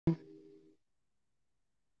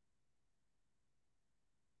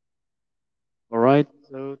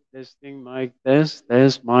Testing mic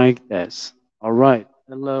test mic test. All right.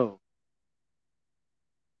 Hello.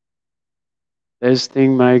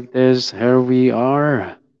 Testing mic test. Here we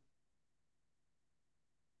are.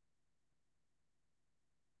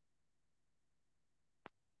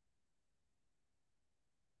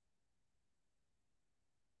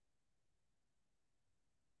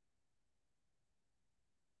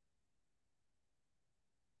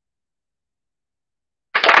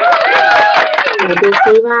ดู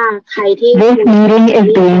ซิว่าใครที่ This meeting is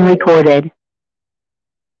being recorded.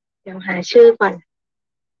 เดี๋ยวหาชื่อก่อน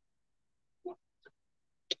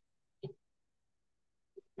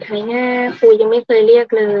ใครหน้าครูยังไม่เคยเรียก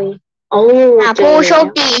เลยโอ้ผู้โชค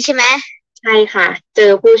ดีใช่ไหมใช่ค่ะเจ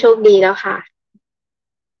อผู้โชคดีแล้วค่ะ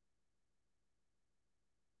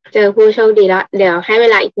เจอผู้โชคดีแล้วเดี๋ยวให้เว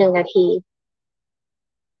ลาอีก1 นาที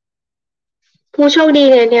ผู้โชคดี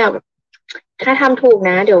เนี่ยถ้าทำถูก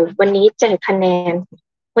นะเดี๋ยววันนี้แจกคะแนน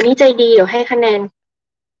วันนี้ใจดีเดี๋ยวให้คะแนน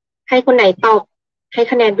ให้คนไหนตอบให้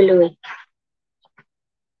คะแนนไปเลย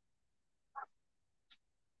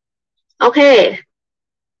โอเค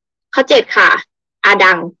ข้อ7ค่ะอา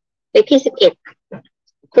ดังเลขที่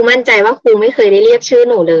11ครูมั่นใจว่าครูไม่เคยได้เรียกชื่อ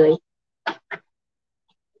หนูเลย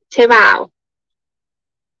ใช่เปล่า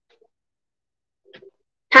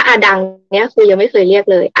ถ้าอาดังเนี้ยครูยังไม่เคยเรียก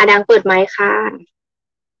เลยอาดังเปิดไมค์ค่ะ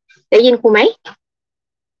ได้ยินครูไหม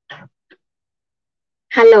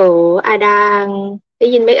ฮัลโหลอาดังได้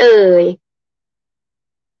ยินไหมเอ่ย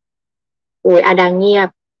โอ้ยอาดังเงียบ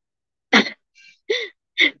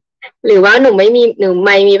หรือว่าหนูไม่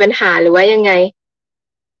มีปัญหาหรือว่ายังไง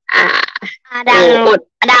อาดั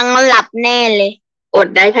งหลับแน่เลยอด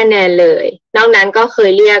ได้คะแนนเลยนอกนั้นก็เค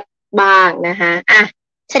ยเรียกบ้างนะคะ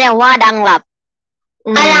แสดงว่าดังหลับ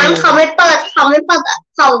อาดังเขาไม่เปิดเขาไ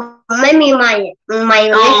ม่มีไมค์ไม่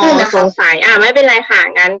ขึ้นนะสงสัยไม่เป็นไรค่ะ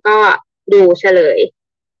งั้นก็ดูเฉลย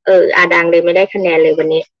อาดังเลยไม่ได้คะแนนเลยวัน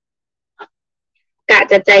นี้กะ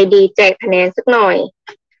จะใจดีแจกคะแนนสักหน่อย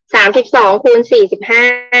32คูณ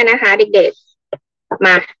45นะคะเด็กๆม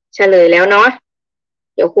าเฉลยแล้วเนาะ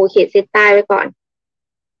เดี๋ยวครูขีดเส้นใต้ไว้ก่อน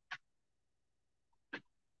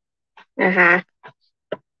นะคะ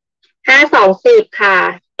5 2 10ค่ะ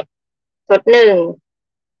ทด1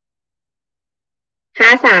 5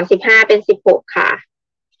 3 15เป็น16ค่ะ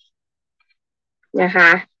นะค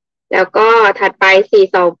ะแล้วก็ถัดไป4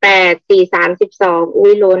 2 8 4 3 12อุ้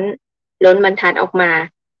ยล้นบรรทัดออกมา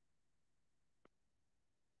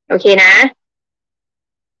โอเคนะ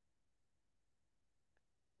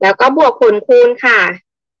แล้วก็บวกผลคูณค่ะ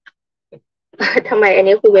ทำไมอัน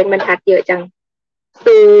นี้ครูเว้นบรรทัดเยอะจัง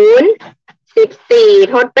0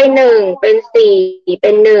 14ทดไป1เป็น4เป็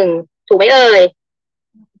น1ถูกไหมเอ่ย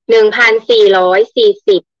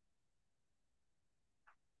1,440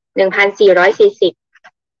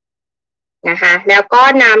นะคะแล้วก็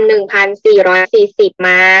นำ1,440ม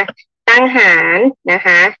าตั้งหารนะค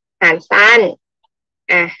ะหารสั้น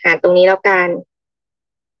หารตรงนี้แล้วกัน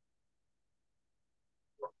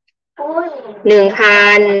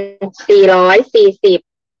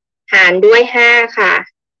1,440หารด้วย5ค่ะ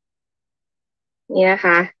นี่นะค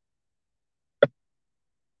ะ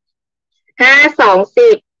5 2 10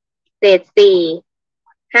เศษ4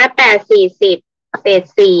 5 8 40เศษ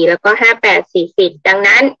4แล้วก็5 8 40ดัง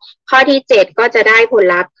นั้นข้อที่7ก็จะได้ผล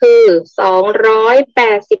ลัพธ์คือ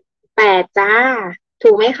288จ้าถู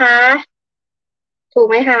กไหมคะ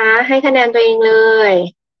ให้คะแนนตัวเองเลย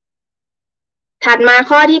ถัดมา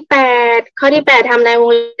ข้อที่8ทำในว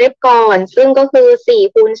งเล็บก่อนซึ่งก็คือ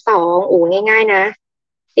4คูณ2ง่ายๆนะ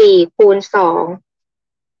4คูณ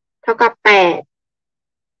2เท่ากับ8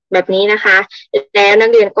แบบนี้นะคะแล้วนัก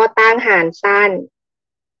เรียนก็ตั้งหารสั้น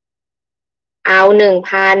เอา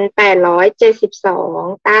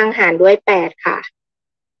1,872ตั้งหารด้วย8ค่ะ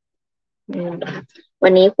วั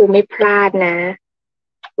นนี้ครูไม่พลาดนะ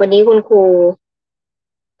วันนี้คุณครู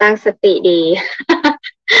ตั้งสติดี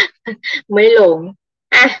ไม่หลง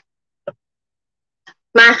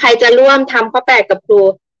มาใครจะร่วมทำข้อ8กับครู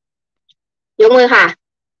ยกมือค่ะ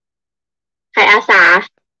ใครอาสา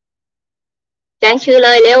แจ้งชื่อเล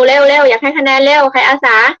ยเร็วอยากให้คะแนนเร็วใครอาส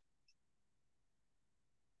า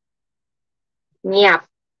เงียบ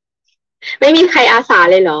ไม่มีใครอาสา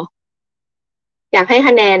เลยเหรออยากให้ค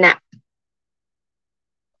ะแนน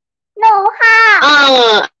หนูค่ะ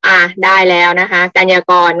ได้แล้วนะคะกัญญา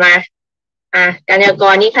กรมากัญญาก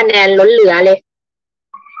รนี่คะแนนล้นเหลือเลย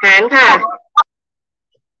หารค่ะ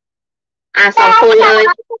2 คนเลย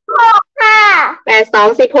8 2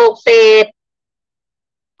 16เศษ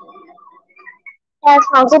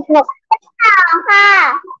8 2 16ค่ะ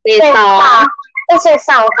เศษ2เศษ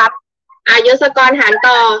2ครับยศกรหาร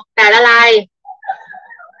ต่อแต่ละลาย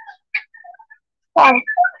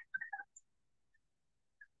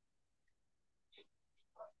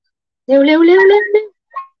เร็ว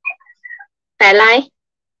แต่อะไร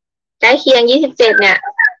ใกล้เคียง27เนี่ย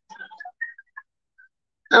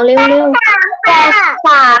เอาเร็ว83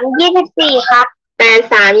 24 ครับ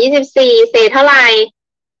 83 24เศษเท่าไหร่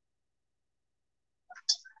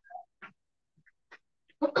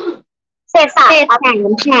เศษ 3 ครับ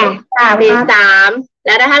เศษ3แ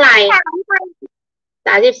ล้วได้เท่าไหร่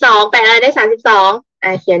32แปดอะไรได้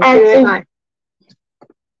32เขียนชื่อไว้ก่อน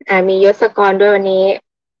มียศกรด้วยวันนี้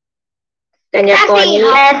กัญญากรนี้84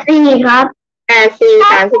 ครับ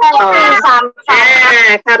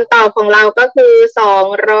คำตอบของเราก็คือ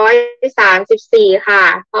234ค่ะ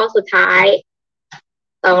ข้อสุดท้าย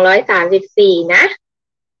234นะ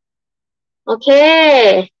โอเค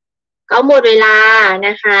ก็หมดเวลาน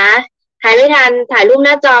ะคะใครไม่ทันถ่ายรูปห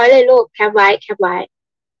น้าจอไว้เลยลูกแคปไว้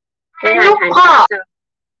ไม่ทันถ่ายรูป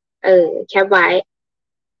แคปไว้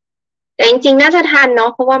แต่จริงๆน่าจะทันเนา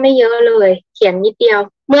ะเพราะว่าไม่เยอะเลยเขียนนิดเดียว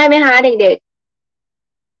เมื่อยไหมคะเด็กๆ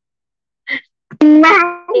ไม่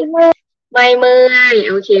เมื่อย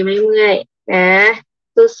โอเคไม่เมื่อยนะ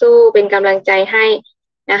สู้ๆเป็นกำลังใจให้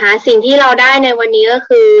นะคะสิ่งที่เราได้ในวันนี้ก็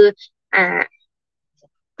คือ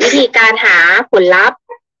วิธีการหาผลลัพธ์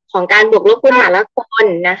ของการบวกลบคูณหารละคน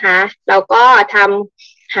นะคะเราก็ท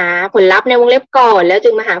ำหาผลลัพธ์ในวงเล็บก่อนแล้วจึ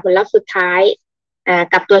งมาหาผลลัพธ์สุดท้าย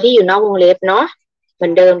กับตัวที่อยู่นอกวงเล็บเนาะเหมื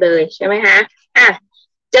อนเดิมเลยใช่ไหมคะ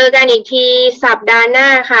เจอกันอีกทีสัปดาห์หน้า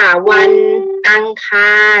ค่ะวันอังค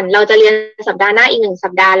ารเราจะเรียนสัปดาห์หน้าอีก1 สั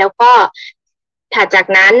ปดาห์แล้วก็ถัดจาก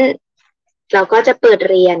นั้นเราก็จะเปิด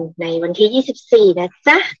เรียนในวันที่24นะ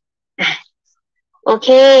จ๊ะโอเค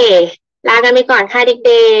ลากันไปก่อนค่ะเ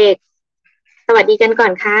ด็กๆสวัสดีกันก่อ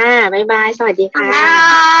นค่ะบ๊ายบายสวัสดีค่ะ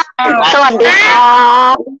สวัสดีครั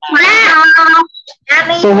บ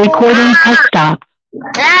The recording has stopped.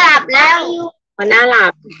 หน้าหลับแล้ว หัวหน้าหลั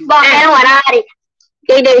บ บอกให้หัวหน้าดิ เ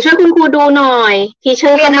ด็กๆช่วยคุณครูดูหน่อยทีเชอ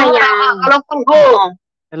ร์เข้ามายัง รบคุณครู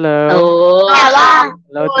Hello. แต่ว่า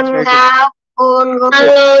Hello, คุณ teacher. ครับคุณ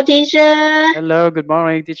Hello teacher Hello. Good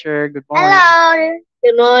morning, teacher. Good ฮัล morning. โหล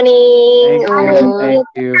Good morning Thank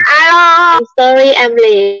you. ฮัลโหล I'm sorry I'm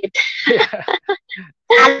late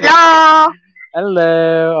ฮัลโหล Hello.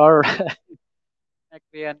 All right. นัก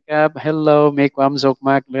เรียนครับ Hello มีความสุข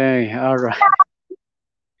มากเลย All right.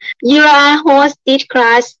 You are host this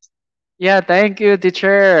class Yeah, thank you,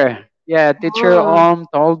 teacher. Yeah, teacher Om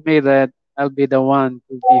told me that I'll be the one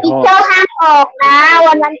to be พี่ host. เจ้าห้ามออกนะ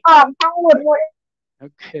วันนั้นออกทั้งหมด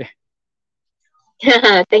Okay.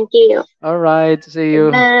 Thank you All right. See you.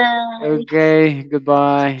 Bye Okay.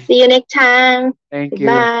 Goodbye. See you next time Thank you.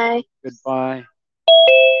 Goodbye Goodbye.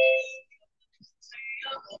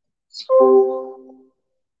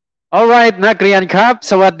 Alright นักเรียนครับ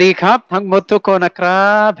สวัสดีครับทั้งหมดทุกคนนะค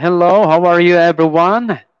รับ Hello how are you everyone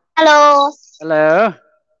ฮัลโหล Hello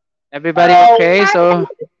everybody okay so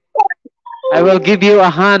I will give you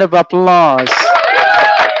a hand of applause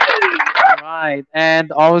Alright and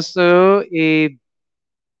also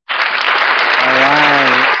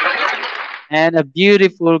alright and a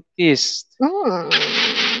beautiful kiss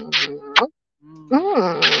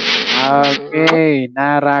Okay น่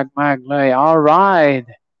ารักมากเลย Alright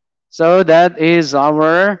So that is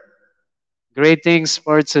our greetings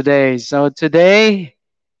for today. So today,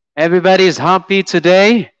 everybody is happy today.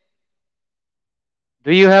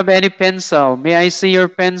 Do you have any pencil? May I see your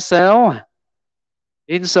pencil?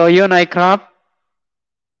 ดินสออยู่ไหนครับ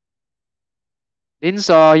ดินส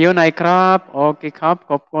ออยู่ไหนครับโอเคครับ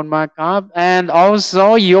ขอบคุณมากครับ and also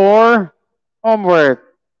your homework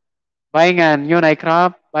ใบงานอยู่ไหนครับ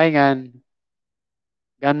ใบงาน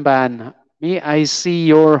กันบ้าน May I see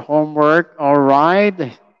your homework? All right.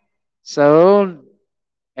 So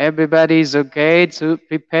everybody's okay to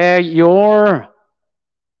prepare your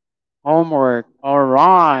homework. All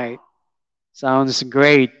right. Sounds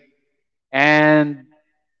great. And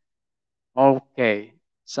okay.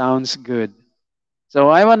 Sounds good. So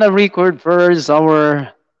I want to record first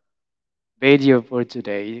our video for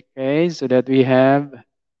today. Okay. So that we have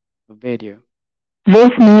a video.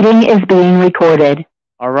 This meeting is being recorded.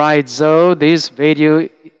 All right. So this video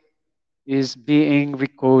is being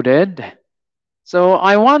recorded. So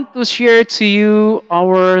I want to share to you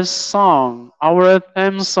our song, our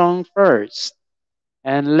theme song first.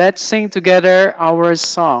 And let's sing together our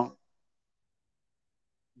song.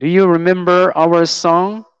 Do you remember our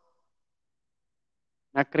song?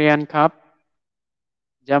 นักเรียนครับ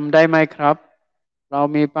จำได้ไหมครับเรา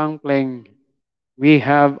มีฟังเพลง We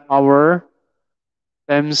have our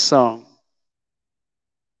theme song.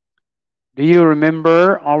 Do you remember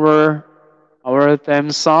our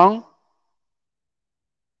theme song?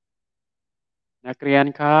 นักเรียน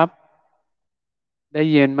ครับได้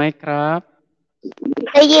ยินไหมครับ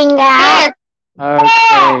ได้ยินครับ โอเ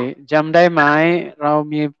คจำได้ไหมเรา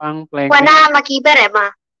มีฟังเพลง วันหน้าเมื่อกี้ไปไหนมา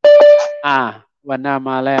วันหน้าม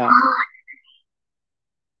าแล้ว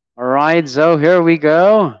Alright, so here we go.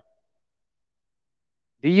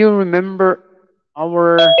 Do you remember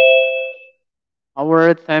our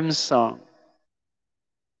theme song?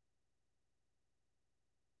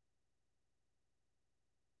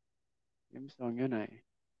 Theme song อยู่ไหน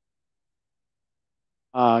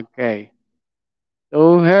Okay. So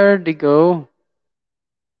here they go.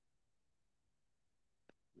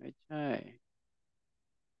 ไม่ใช่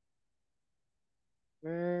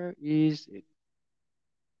Where is it?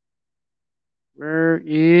 Where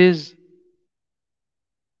is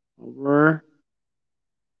our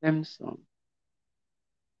theme song?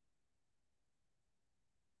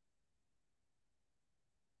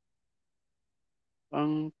 ฟัง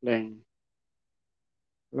เพลง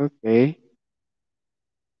Okay.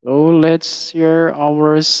 So let's hear our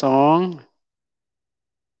song.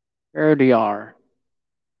 Here they are.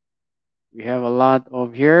 We have a lot of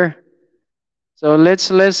here. So let's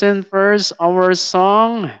listen first our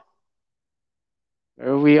song.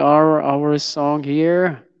 Here we are, our song here.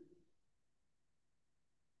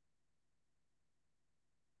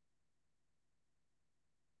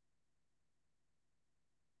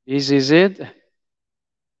 This is it.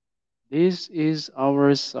 This is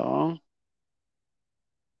our song.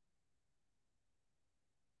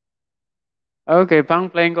 Okay, ฟัง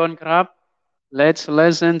เพลงก่อนครับ Let's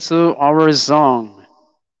listen to our song.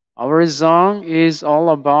 Our song is all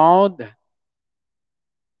about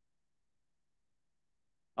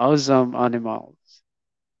awesome animals.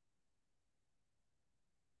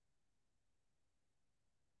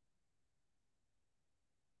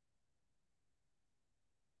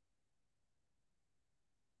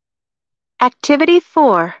 Activity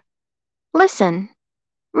 4. Listen,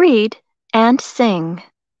 read, and sing.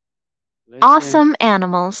 Listen. Awesome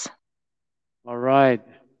animals. All right.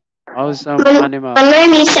 Awesome มัน animals. ไม่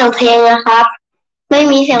มีเสียงเพลงนะครับ ไม่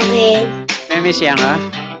มีเสียงเพลง ไม่มีเสียงเหรอ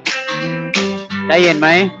ได้ยินไหม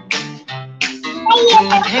ได้ยิน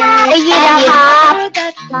นะครับ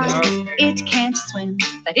That flies, it can't swim,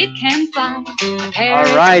 but it can fly. A parrot All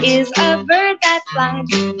right. is a bird that flies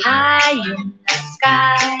high in the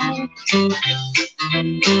sky.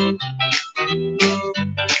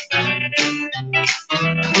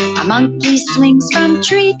 A monkey swings from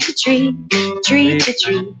tree to tree, tree to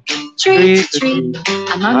tree, tree to tree.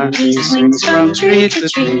 A monkey swings from tree to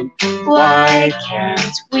tree. Why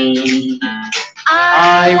can't we?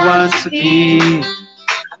 I want to be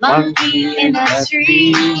a monkey in a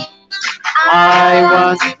tree. I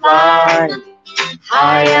want to fly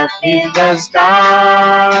high up in the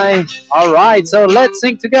sky. All right, so let's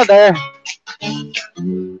sing together.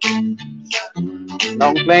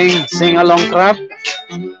 Long playing, sing along, crap.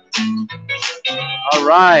 All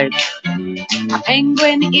right. A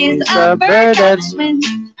penguin is a bird that swims.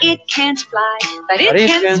 It can't fly, but it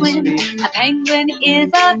can swim. A penguin is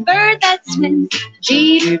a bird that swims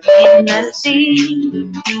deep in the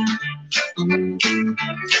sea.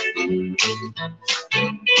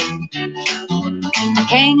 A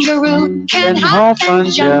kangaroo can hop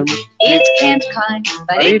and jump. It can't climb,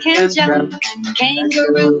 but it can jump. A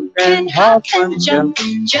kangaroo can hop and jump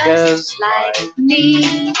just like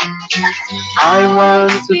me. I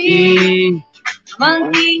want to be a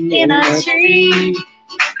monkey in a tree.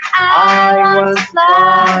 I want to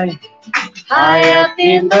fly high up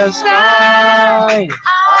in the sky.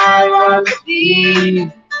 I want to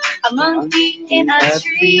be a monkey in a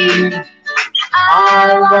tree.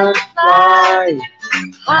 I want to fly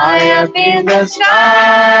high up in the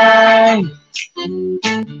sky.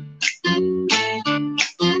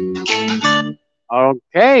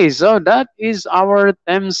 Okay, so that is our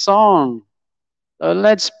theme song. So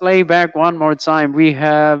let's play back one more time. We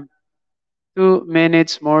have 2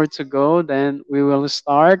 minutes more to go, then we will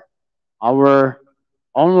start our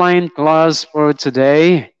online class for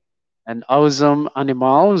today and awesome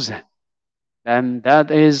animals. And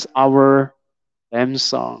that is our theme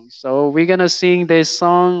song. So we're gonna sing this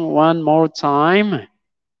song one more time.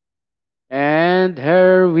 And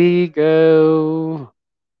here we go.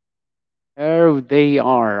 Here they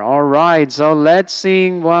are. All right, so let's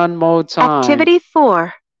sing one more time. Activity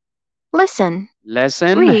 4. Listen,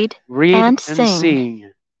 Listen, read, and and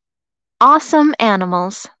sing. Awesome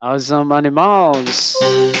animals. Awesome animals.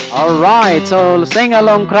 All right, so sing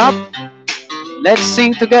along, crap. Let's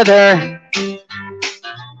sing together.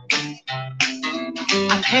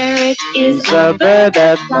 A parrot is a bird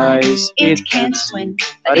that flies. It can't swim,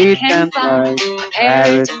 but it can fly. A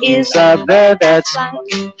parrot is a bird that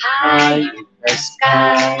flies high in the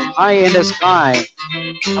sky. sky. High in the sky.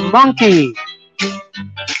 A monkey.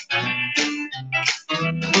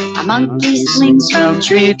 A monkey Monkey swings swings from from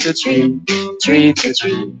tree tree to to tree, tree, tree tree to to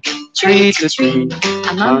tree, tree, tree tree to to tree. tree.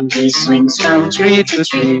 A Monkey monkey swings swings from from tree tree to to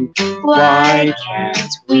tree. tree. Why Why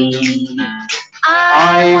can't we?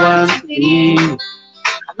 I I want want to to be be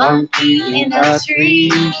a monkey monkey in in a a tree.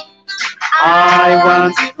 tree. I I want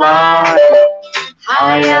want to to fly fly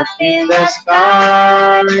high high up up in in the the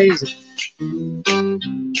sky. skies.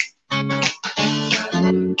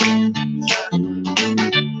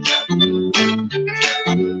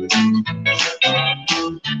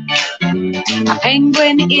 A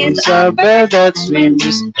penguin is It's a a bird bird that that swims.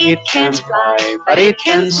 swims. It It can't can fly, fly, but but it it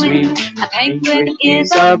can can swim. swim. A penguin Penguin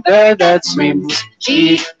is is a a bird bird that that swims swims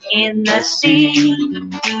deep deep in in the the sea. sea.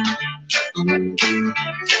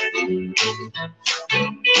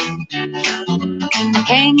 A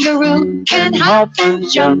kangaroo can hop Hop and and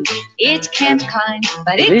jump. jump, It can't climb,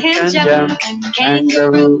 but but it it can can jump. jump. Kangaroo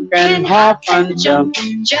Kangaroo can can hop hop and and jump jump,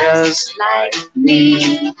 just just like like me.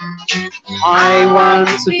 me. I I want want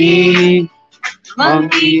to to be be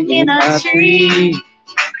monkey monkey in in a a tree. tree.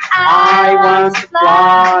 I I want want to to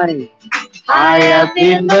fly fly high high up up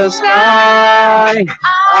in in the the sky. sky.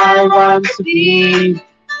 I I want want to to be be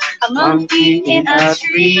a monkey monkey in in a a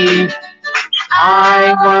tree. tree.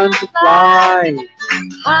 I I want want to to fly fly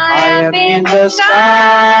high high up up in in the the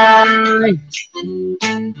sky. sky.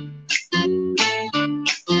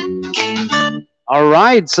 All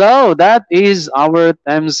right, so that is our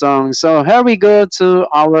theme song. So here we go to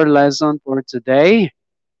our lesson for today.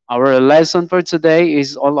 Our lesson for today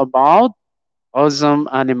is all about awesome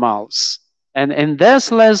animals. And in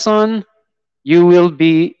this lesson, you will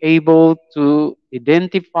be able to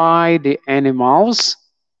identify the animals,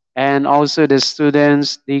 and also the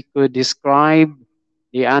students they could describe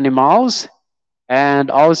the animals,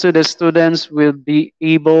 and also the students will be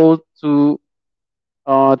able to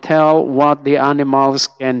tell what the animals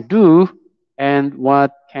can do and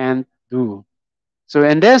what can't do. So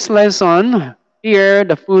in this lesson, here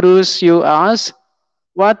the photos you ask,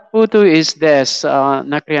 what photo is this?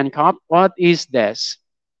 Nakrian Kap, what is this?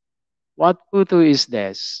 What photo is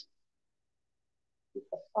this?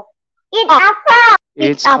 It's a frog.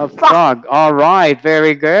 It's a frog. All right,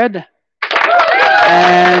 very good.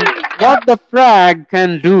 And what the frog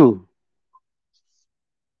can do?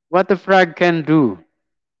 What the frog can do?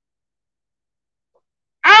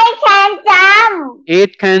 I can jump.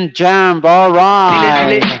 It can jump. All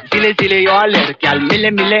right.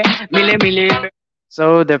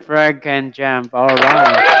 So the frog can jump. All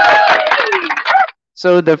right.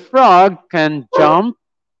 So the frog can jump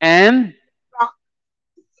and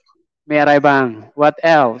mayอะไรบ้าง? What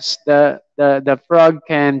else? The frog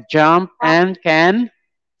can jump and can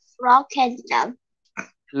Frog can jump.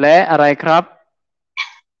 และอะไรครับ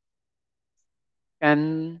can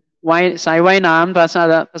ว่ายสายว่ายน้ำภา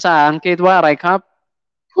ษาอังกฤษว่าอะไรครับ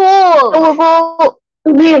Pool.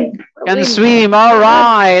 Swim. Can swim. All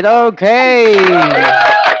right. Okay.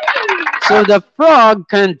 So the frog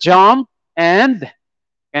can jump and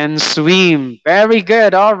can swim. Very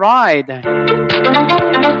good. All right.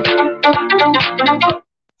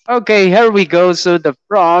 Okay, here we go. So the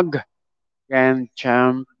frog can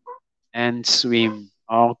jump and swim.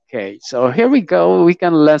 Okay, so here we go. We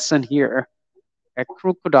can lesson here. A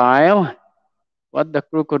crocodile. What the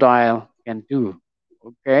crocodile can do.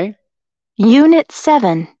 Okay. Unit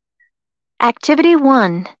 7. Activity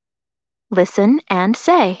 1. Listen and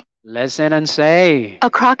say. Listen and say. A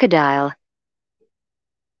crocodile.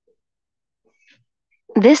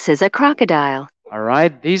 This is a crocodile. All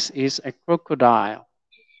right, this is a crocodile.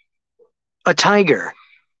 A tiger.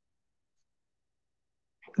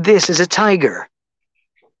 This is a tiger.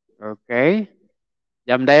 Okay.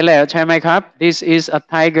 จำได้แล้วใช่ไหมครับ This is a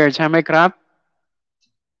tiger ใช่ไหมครับ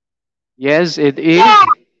Yes, it is.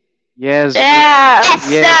 Yes. Yes,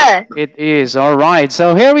 Yes, sir. it is. All right.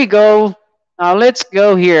 So here we go. Now let's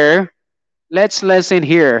go here. Let's listen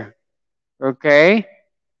here. Okay.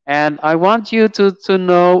 And I want you to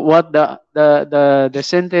know what the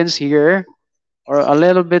sentence here or a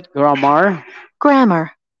little bit grammar.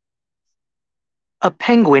 Grammar. A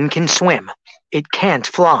penguin can swim. It can't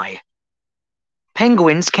fly.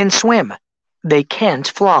 Penguins can swim. They can't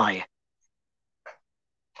fly.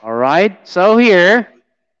 All right. So here,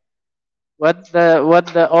 what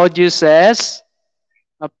the audio says,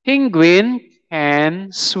 a penguin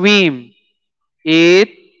can swim. It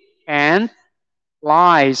can't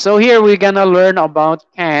fly. So here we're gonna learn about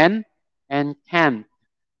can and can't.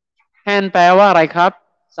 Can แปลว่าอะไรครับ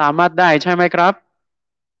สามารถได้ใช่ไหมครับ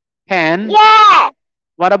Can. Yes.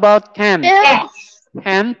 What about can't? Yes.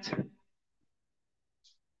 Can't.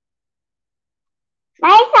 ไ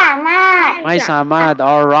ม่สามารถ ไม่สามารถ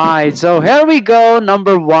alright so here we go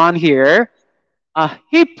number 1 here a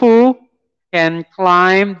hippo can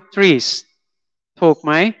climb trees ถูกไห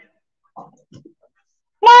ม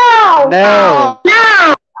no no no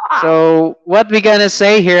so what we gonna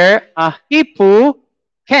say here a hippo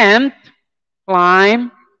can't climb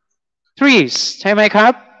trees ใช่ไหมครั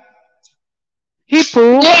บ hippo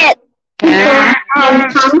yes can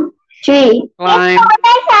come tree climb ไ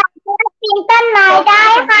ม่สามารถปีนต้นไม้ได้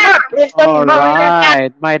ค่ะ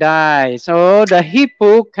alright ไม่ได้ so the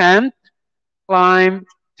hippo can't climb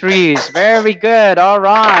trees very good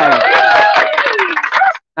alright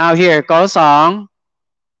now here ข้อ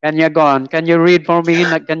2กันยากร can you read for me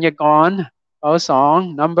กันยากรข้อ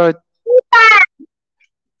2 number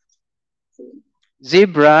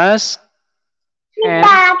zebras พี่ can บ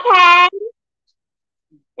าแคน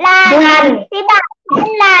ลาพี่บาแคน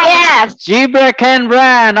ลา yes zebra can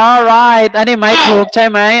run alright อันนี้ไม่ถูกใช่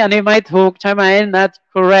ไหม อันนี้ไม่ถูกใช่ไหม that's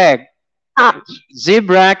correct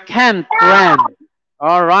zebra can't run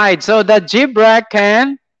alright so the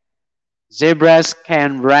zebras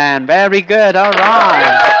can run very good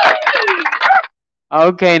alright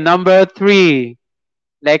okay number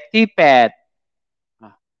 3เลขที่8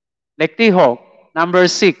เลขที่6 number 6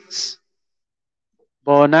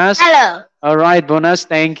 bonus hello alright bonus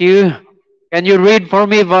thank you can you read for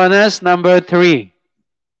me bonus number 3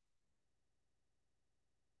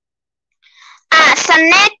 a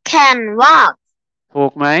snake can walk ถู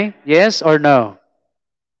กไหม yes or no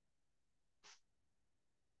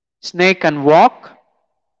snake can walk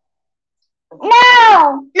no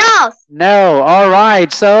no no alright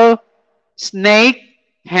so snake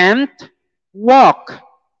can't walk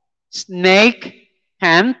snake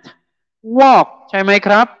can't walk ใช่ไหมค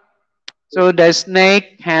รับ so the snake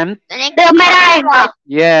can't เดินไม่ได้ค่ะ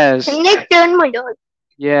yes snake เดินไม่ได้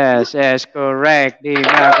yes correct ดี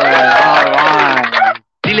มากเลย alright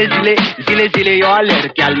Zile zile zile zile yo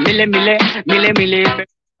alerg mile mile mile mile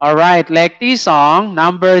alright เลขที่2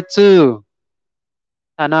 number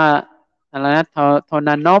 2ธนาอะไรนะโทน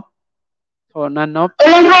านบ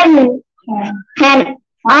elephant can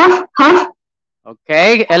hop okay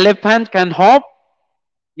elephant can hop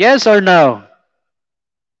yes or no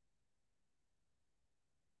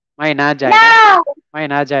ไม่น่าใจนะ no ไม่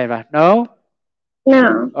น่าใจป่ะ no no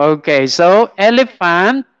okay so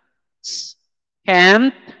elephants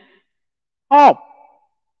can't hop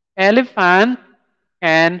elephant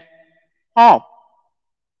can hop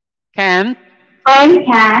can't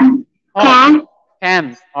can hop can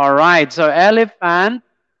alright so elephant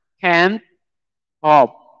can't hop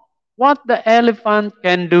what the elephant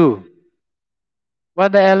can do what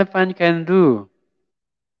the elephant can do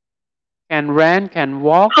can run can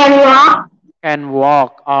walk can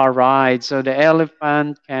walk alright so the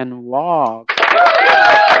elephant can walk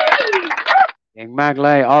เก่งมากเล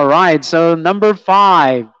ย alright so number 5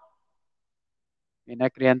มีนั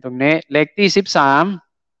กเรียนตรงนี้เลขที่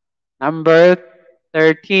13 number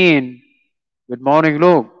 13 good morning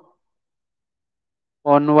ลูกผ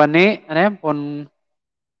ลวันนี้อันนี้ผล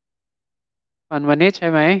วันนี้ใช่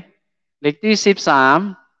ไหมเลขที่13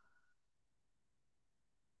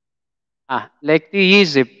เลขที่20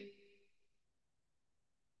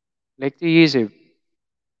เลขที่20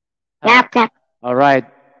 yep yep alright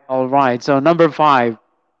so number 5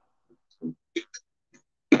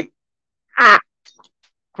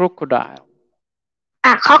 crocodile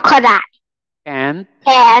crocodile can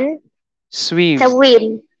swim swim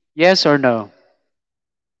yes or no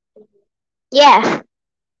yes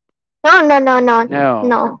no no no no no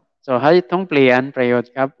no so ให้ต้องเปลี่ยนประโยช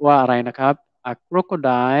น์ครับว่าอะไรนะครับ a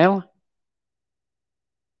crocodile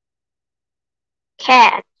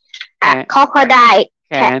cat crocodile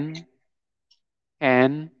can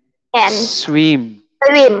swim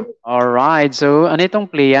swim alright so อันนี้ต้อง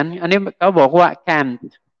เปลี่ยนอันนี้เขาบอกว่า can't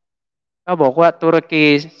เขาบอกว่าตุรกี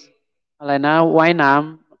อะไรนะว่ายน้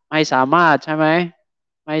ำไม่สามารถใช่ไหม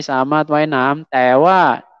ไม่สามารถว่ายน้ำแต่ว่า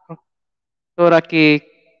ตุรกี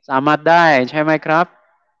สามารถได้ใช่ไหมครับ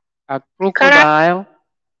a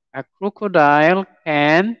crocodile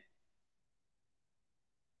can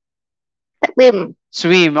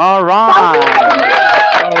swim alright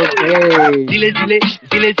okay zile zile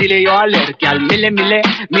zile zile yo alerg mile mile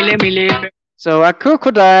mile mile so a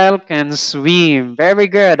crocodile can swim very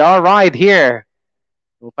good alright here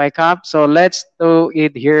ถูกไปครับ so let's do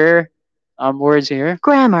it here words here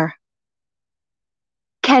Grammar.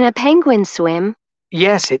 Can a penguin swim?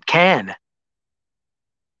 Yes, it can.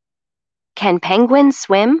 Can penguins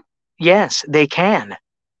swim? Yes, they can.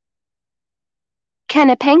 Can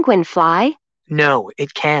a penguin fly? No,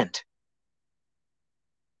 it can't.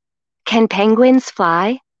 Can penguins fly?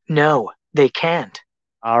 No, they can't.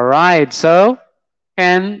 All right. So,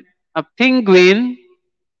 can a penguin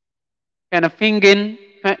can a penguin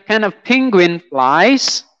can a penguin flies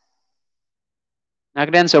นัก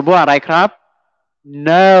เรียนสมบูรณ์อะไรครับ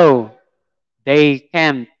No they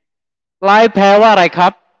can't fly แปลว่าอะไรครั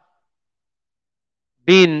บ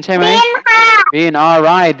บินใช่ไหม บินค่ะ บิน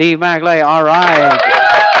alright ดีมากเลย alright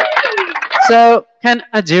so can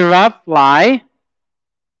a giraffe fly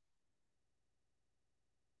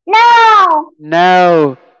no no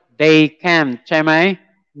they can't ใช่ไหม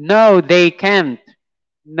no they can't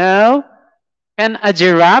no can a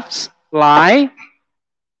giraffe fly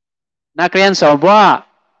นักเรียนตอบว่า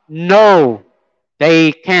no they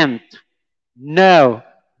can't no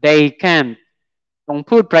they can't ต้อง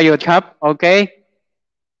พูดประโยชน์ครับโอเค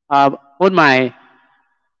พูดใหม่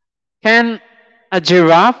can a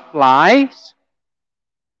giraffe fly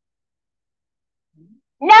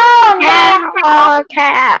no no ค่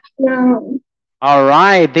ะ no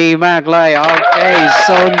alright ดีมากเลยโอเค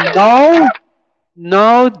so no no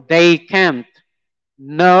they can't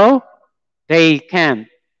no they can't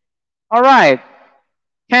alright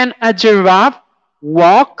can a giraffe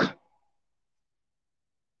walk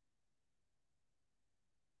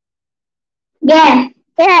yes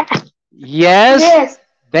yeah yes yes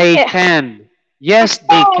they Yes. can yes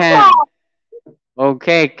they can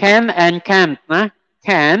okay can and can't นะ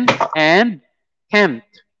can and can't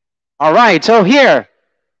alright so here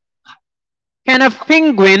can a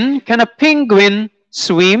penguin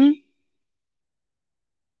swim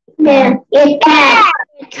yes it can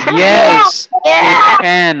yes Yeah. it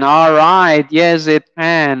can alright yes it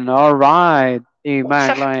can alright ดีมาก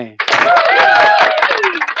เลย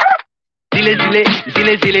zile zile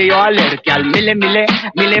zile zile yo alerg al mile mile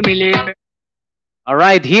mile mile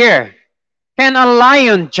alright here can a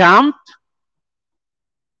lion jump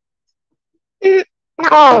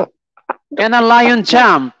no can a lion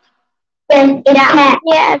jump yes it can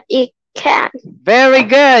yes it can very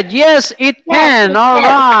good yes it can it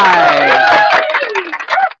alright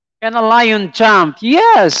can a lion jump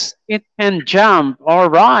yes it can jump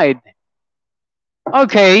alright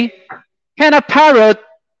okay can a parrot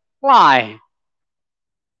fly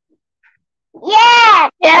yeah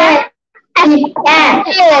yeah it can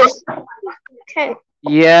yes can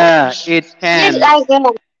yeah it can yes I can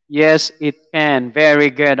yes it can very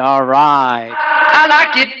good alright I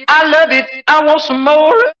like it I love it I want some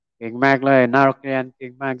more เก่งมากเลยนักเรียนเก่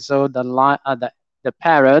งมาก so the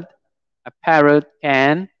parrot a parrot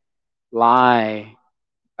can fly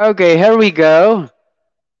okay here we go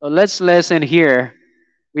so let's listen here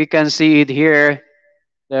we can see it here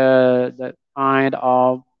the kind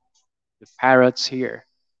of the parrots here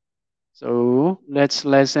so let's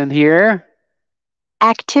listen here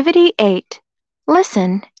Activity 8.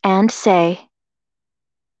 Listen and say.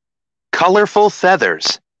 Colorful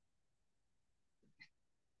feathers.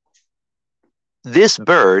 This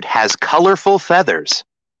bird has colorful feathers.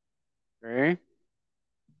 okay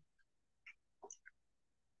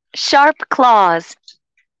Sharp claws.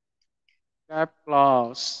 sharp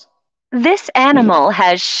claws This animal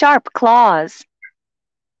has sharp claws.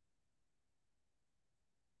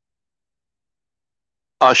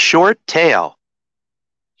 A short tail.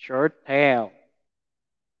 short tail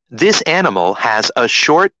This animal has a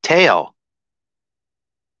short tail.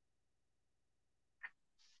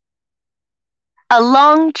 A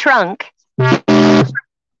long trunk.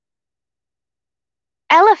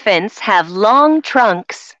 Elephants have long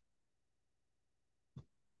trunks.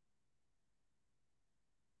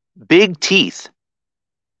 Big teeth.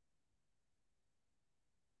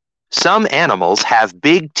 Some animals have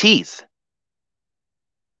big teeth.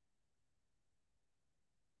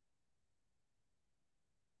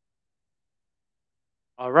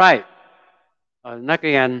 alright นักเ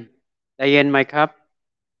รียนใจเย็นไหมครับ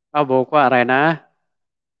เขาบอกว่าอะไรนะ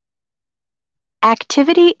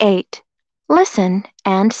Activity 8. Listen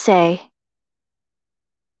and say.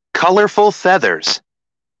 Colorful feathers.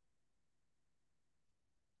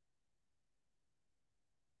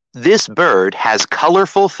 This bird has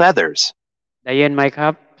colorful feathers. ใจเย็นไหมครั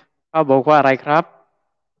บเขาบอกว่าอะไรครับ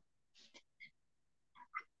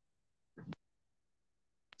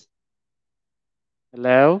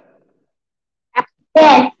hello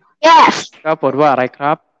yes yes เขาพูดว่าอะไรค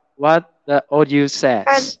รับ what the audio says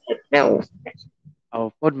no เอา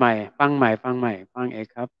พูดใหม่ฟังใหม่ฟังใหม่ฟังเอง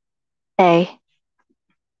ครับ Say.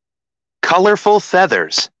 Colorful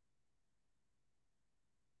feathers.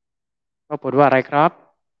 เขาพูดว่าอะไรครับ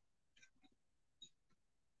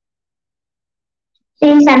สี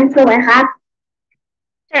สันสวยครับ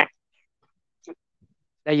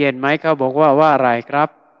ได้ยินไหมเขาบอกว่าอะไรครับ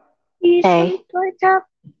A.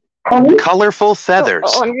 Colorful feathers.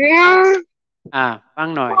 ฟัง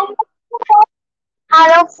หน่อย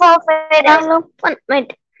colorful feathers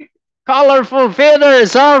colorful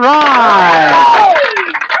feathers alright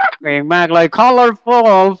เก่งมากเลย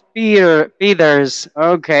colorful feathers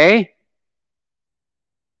okay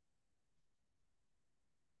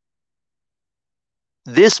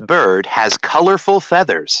This bird has colorful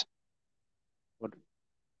feathers.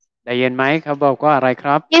 ได้ยินไหมเขาบอกว่าอะไรค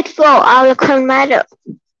รับ This flow our matter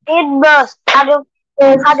It bursts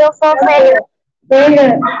colorful feathers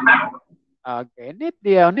โอเคนิดเ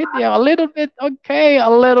ดียว a little bit okay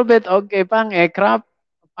a little bit okay ฟังเอกครับ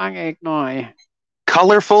ฟังเอกหน่อย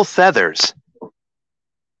Colorful feathers.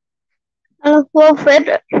 colorful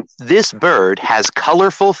feathers This bird has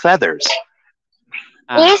colorful feathers.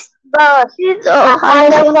 This bird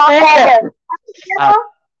colorful feathers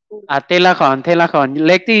ทีละคนเ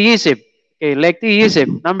ลขที่20โอเคเลขที่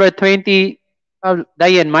20 number 20ได้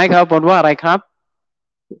ยินไหมครับบนว่าอะไรครับ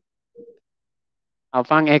เอา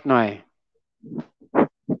ฟังเอกหน่อย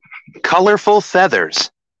Colorful feathers.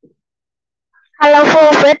 colorful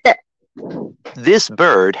feathers This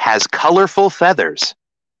bird has colorful feathers.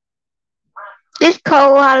 This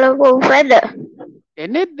colorful feather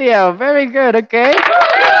นิดเดียว very good okay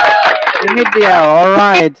นิดเดียว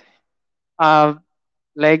alright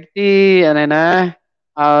เลขที่อะไรนะ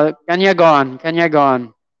กัญญากร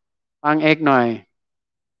ฟังเอกหน่อย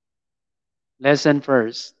listen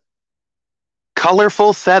first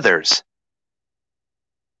Colorful feathers.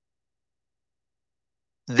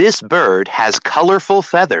 This bird has colorful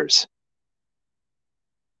feathers.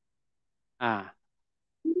 เ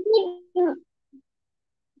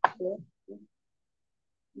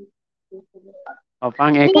อาฟั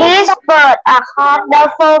งเอก This bird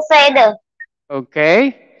colorful feather โอเค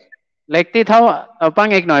เลขที่เท่าเอาฟัง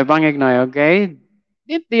เอกหน่อยโอเค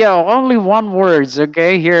นิดเดียว only one words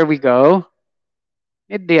okay here we go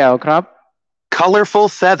นิดเดียวครับ Colorful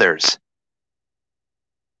feathers.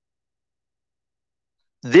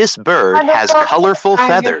 This bird has colorful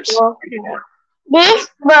feathers. This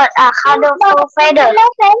bird colorful feather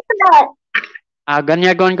กัญญ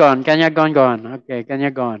ากรก่อนโอเคกัญญ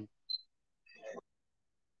ากร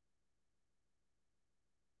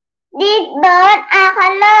This bird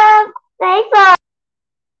colorful feather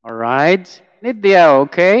alright นิดเดียวโอ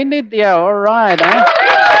เคนิดเดียว alright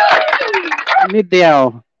นิดเดียว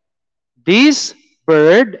this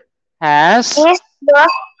bird has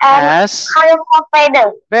colorful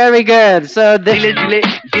feather very good so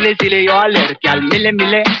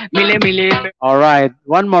alright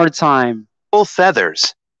one more time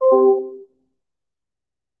Feathers.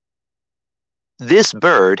 This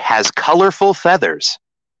bird has colorful feathers.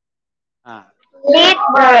 This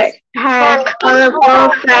bird has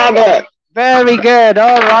colorful feathers very good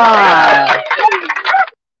alright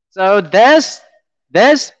so this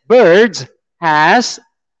bird has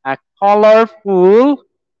a colorful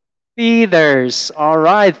feathers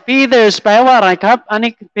alright feathers แปลว่าอะไรครับอัน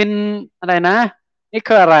นี้เป็นอะไรนะนี่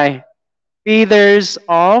คืออะไร feathers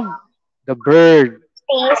of the bird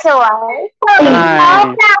สีสวย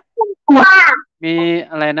มี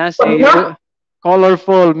อะไรนะสี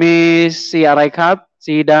colorful มีสีอะไรครับ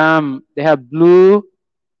สีดำ they have blue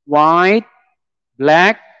white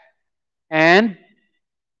black and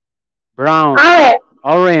brown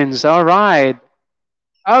orange alright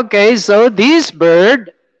okay so this bird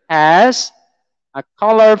has a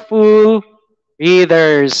colorful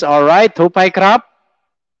feathers alright ถูกไปครับ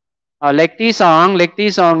เลขที่สองนะเลข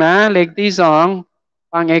ที่สอง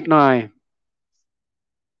ฟังเอกหน่อย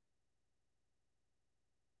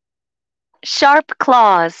Sharp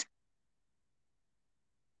claws.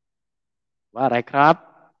 ว่าอะไรครับ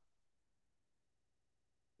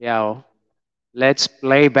เดี๋ยว let's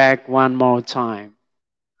play back one more time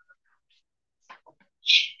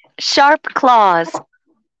Sharp claws.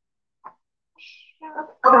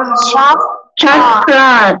 Sharp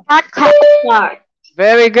claws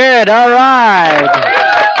very good alright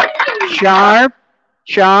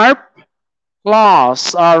sharp claws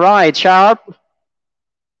alright sharp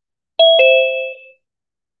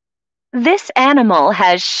This animal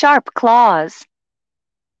has sharp claws.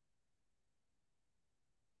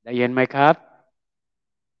 ได้ยินไหมครับ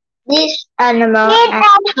This animal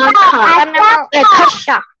has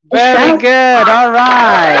sharp very good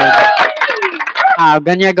alright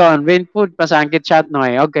กัญญากรวินพูดภาษาอังกฤษชัดหน่อย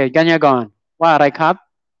โอเคกัญญากรว่าอะไรครับ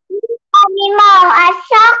Animal has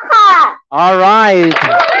sharp claws alright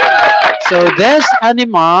so this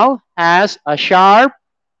animal has a sharp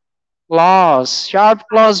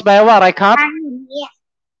claws แปลว่าอะไรครับ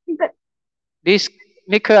this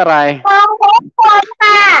นี่คืออะไร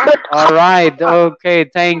All right okay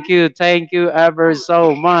thank you ever so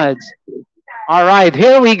much all right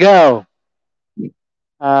here we go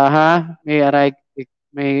ฮะมีอะไรอีก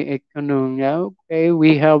มีอีกคนหนึ่งแล้ว okay we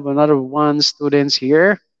have another one students here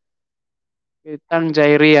ตั้งใจ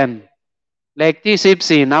เรียนเลขที่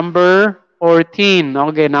14 number 14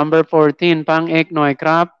 okay number 14ฟังเอกหน่อยค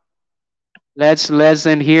รับ let's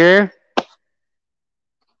listen here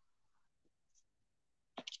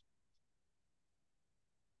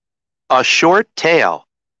A short tail.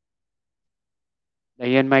 ได้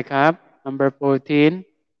ยินไหมครับ number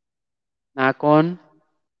 14หน้าคน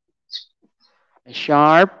a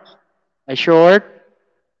sharp a short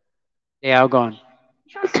เดี๋ยวก่อน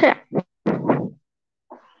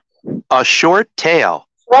A short tail.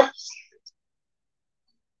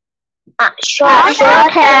 Short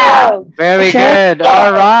tail. very good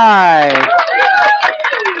all right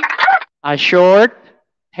a short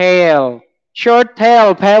tail short tail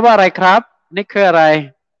แปลว่าอะไรครับ นี่คืออะไร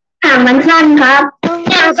หางมันสั้นครับ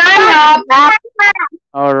หางสั้นครับ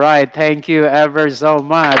all right thank you ever so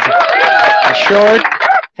much a short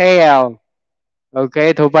tail โอเค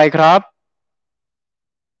ถูกไปครับ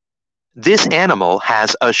This animal has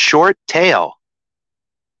a short tail.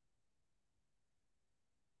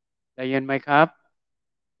 ได้ยินไหมครับ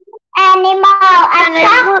Animal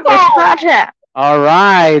attractor. all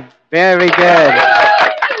right very good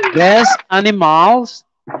this animals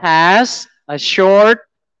has a short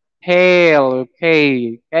tail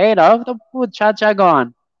okay okay เราต้องพูดช้าๆก่อน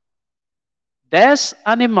this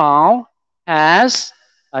animal has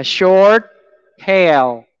a short tail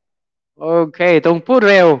okay ต้องพูด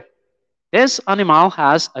เร็ว this animal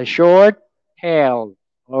has a short tail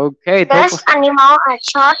okay This animal has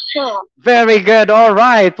short tail. very good all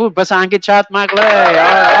right พูดภาษาอังกฤษชัดมากเลย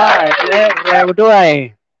all right เร็วด้วย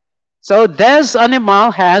so this animal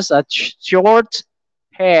has a short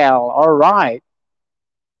tail all right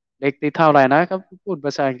เลขที่เท่าไหร่นะครับพูดภ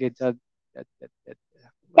าษาอังกฤษจะ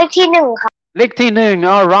เลขที่หนึ่งครับ เลขที่หนึ่ง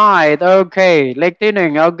all right okay เลขที่หนึ่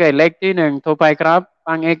ง okay เลขที่หนึ่งโทรไปครับ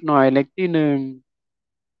ฟังเอกหน่อยเลขที่หนึ่ง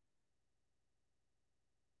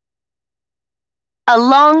A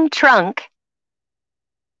long trunk.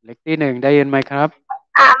 เลขที่หนึ่งได้ยินไหมครับ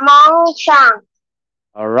Among trunk.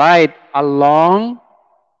 all right a long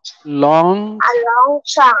long A long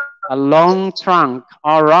trunk. a long trunk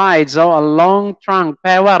all right so a long trunk แป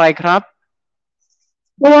ลว่าอะไรครับ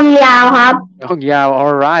วงยาวครับ ยาว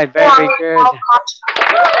all right very good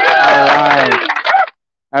all right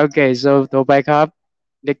okay so ต่อไปครับ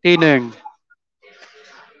เลขที่หนึ่ง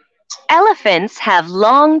Elephants have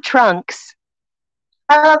long trunks.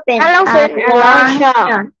 Elephant. A long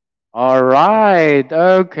trunk. all right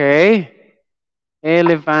okay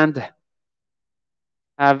elephant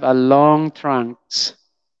have a long trunks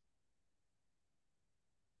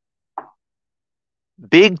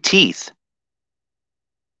Big teeth.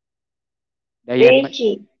 ได้ยินไหม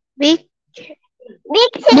Big.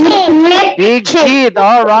 Big teeth. big teeth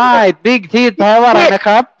all right big teeth แปลว่าอะไรนะค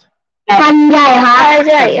รับ ฟันใหญ่ครับ ใ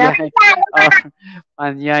หญ่ ปั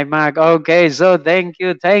นใหญ่มาก okay so thank you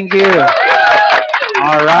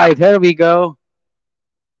all right here we go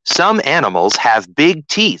Some animals have big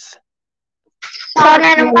teeth. Some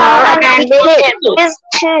animals have big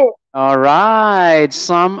teeth. all right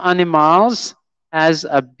some animals has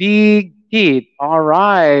a big teeth all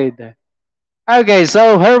right okay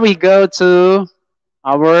so here we go to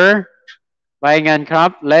our ไปกันครับ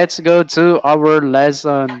let's go to our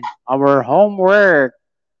lesson our homework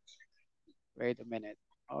wait a minute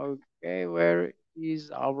okay where is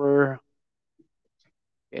our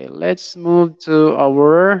okay let's move to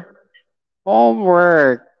our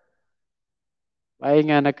homework ไป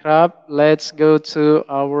กันนะครับ let's go to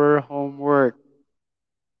our homework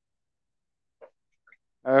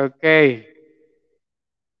okay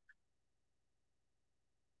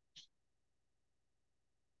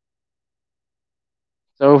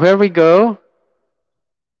so here we go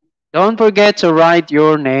don't forget to write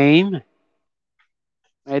your name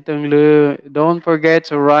ไม่ต้องลืม don't forget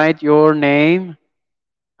to write your name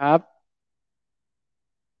ครับ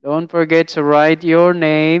don't forget to write your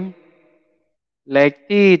name เลข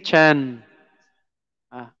ที่ฉัน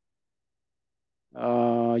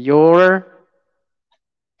your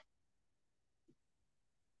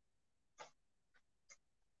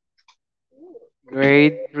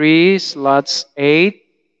grade 3 slots 8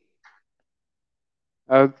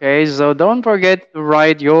 okay so don't forget to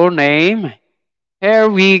write your name here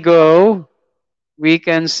we go we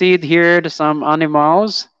can see here some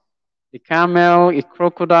animals a camel a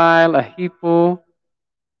crocodile a hippo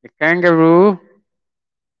a kangaroo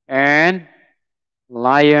and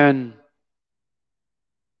lion.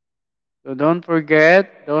 So don't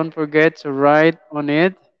forget to write on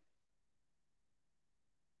it.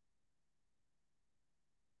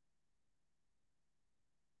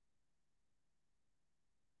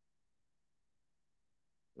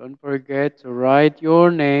 Don't forget to write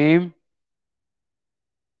your name.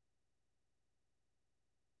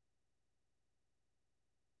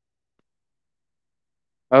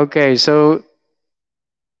 Okay, so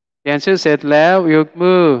เขียนชื่อเสร็จแล้วยก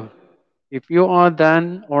มือ If you are done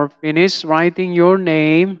or finished writing your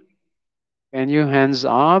name, can you hands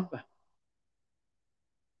up?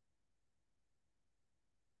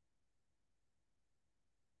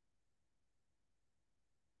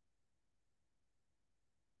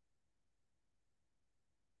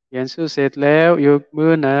 เขียนชื่อเสร็จแล้วยกมื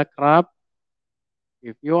อนะครับ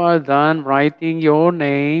If you are done writing your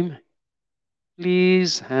name,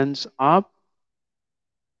 please hands up.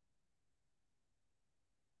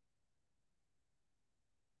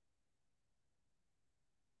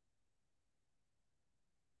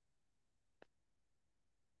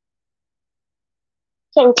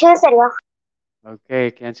 เขียนชื่อเสร็จแล้ว โอเค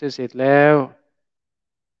เขียนชื่อเสร็จแล้ว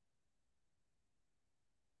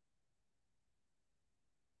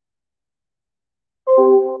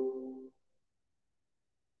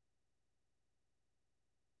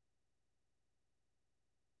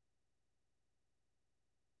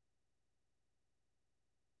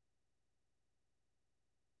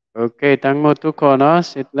โอเคทั้งหมดทุกคนเนาะ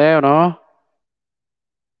เสร็จแล้วเนาะ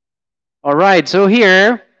Alright, so here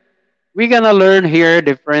we're gonna learn here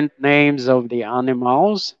different names of the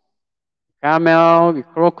animals. Camel, a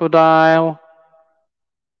crocodile,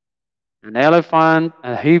 an elephant,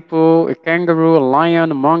 a hippo, a kangaroo, a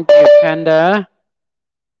lion, a monkey, a panda,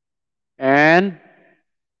 and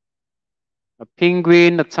a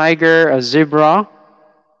penguin, a tiger, a zebra,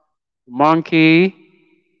 a monkey.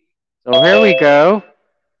 So here we go.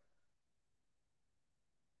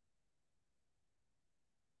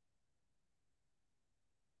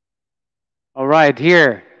 All right,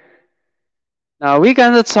 here. Now we're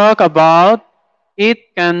going to talk about it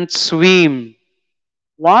can swim.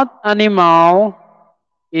 What animal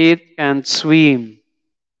it can swim?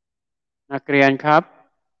 นักเรียนครับ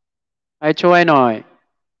ให้ช่วยหน่อย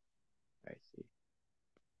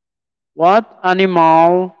What animal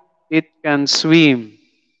it can swim?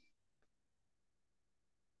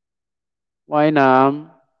 ว่ายน้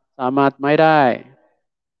ำสามารถไม่ได้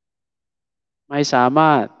ไม่สาม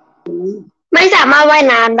ารถ ไม่สามารถว่าย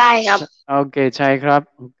น้ำได้ครับ โอเคใช่ครับ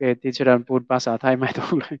โอเคที่ชรันพูดภาษาไทยไม่ถู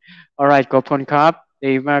กเลย alright ขอบคุณครับ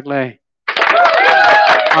ดีมากเลย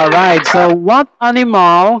alright so what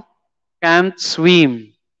animal can't swim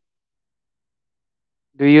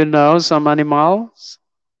do you know some animals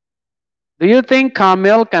do you think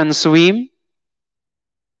camel can swim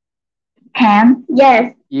Can. Yes.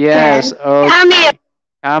 yes okay Camel.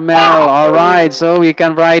 camel alright so we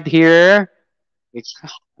can write here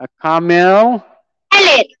a camel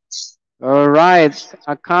Pilot. alright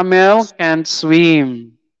a camel can swim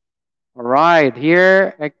alright here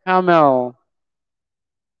a camel.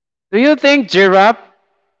 Do you think giraffe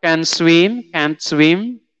can swim? Can't swim?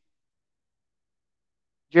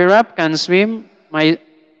 Giraffe can swim,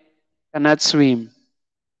 cannot swim.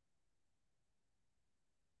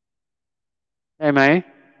 ใช่ไหม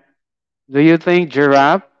Do you think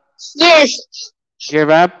Yes.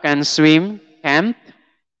 giraffe can swim? Can't?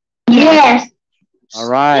 Yes. All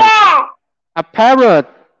right. A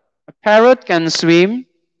parrot can swim?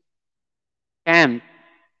 Can't.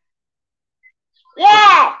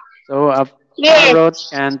 Yes. So a parrot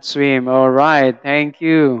can't swim. All right. Thank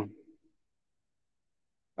you.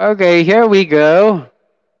 Okay, here we go.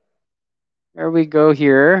 Here we go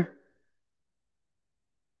here.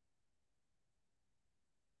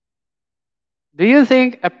 Do you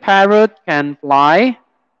think a parrot can fly?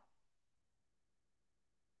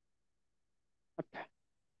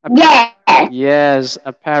 Yes. Yes,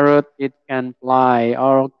 a parrot, it can fly.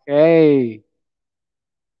 Okay.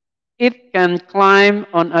 It can climb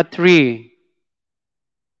on a tree.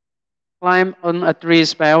 Climb on a tree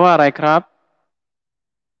แปลว่าอะไรครับ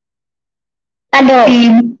กระโดดปี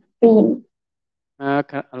น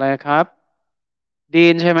อะไรครับ ดี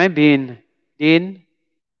นใช่ไหมบีนดีน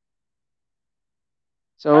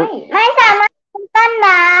so ไม่สามารถปีนต้นไ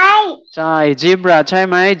ม้ ใช่ zebra ใช่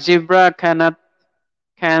ไหม zebra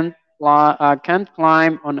can't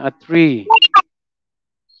climb on a tree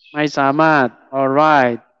ไม่สามารถ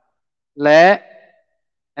alright และ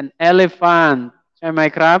an elephant ใช่ไหม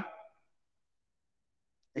ครับ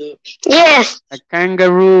Yes. a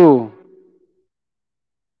kangaroo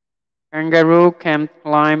can't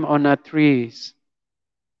climb on a trees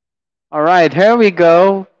All right, here we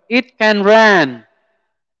go. It can run.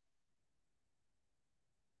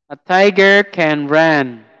 A tiger can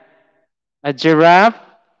run. A giraffe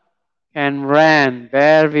can run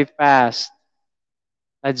very fast.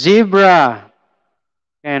 A zebra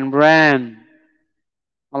can run.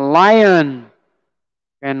 A lion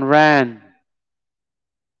can run.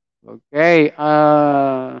 Okay,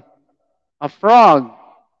 a frog.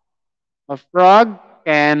 A frog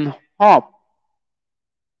can hop.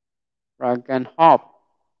 Frog can hop.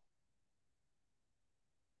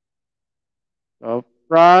 So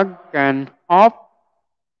frog can hop.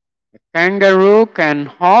 A kangaroo can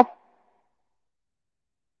hop.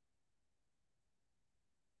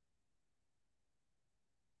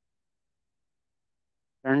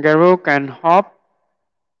 Kangaroo can hop.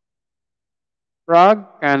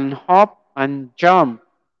 Frog can hop and jump.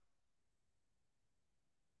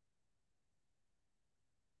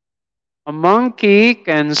 A monkey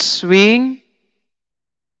can swing.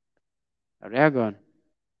 Dragon.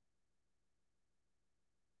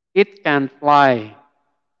 It can fly.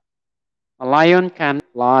 A lion can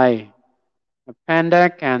fly. A panda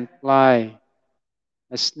can fly.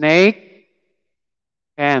 A snake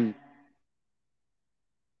can.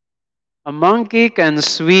 A monkey can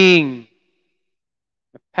swing.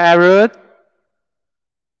 A parrot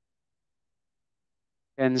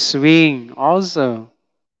can swing also.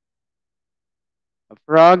 A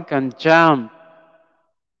frog can jump.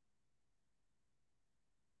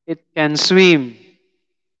 It can swim.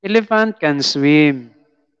 Elephant can swim.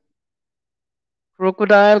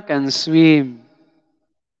 Crocodile can swim.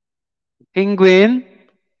 Penguin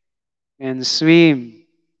can swim.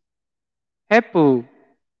 Hippo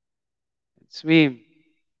can swim.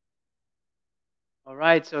 All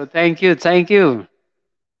right, so thank you, thank you.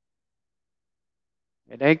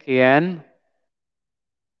 ได้เขียน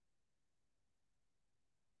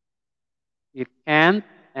it can't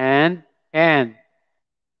and can.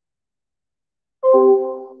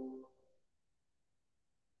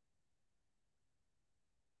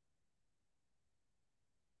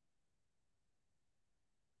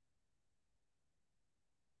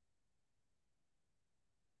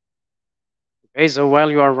 Okay, so while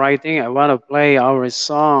you are writing, I want to play our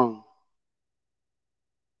song.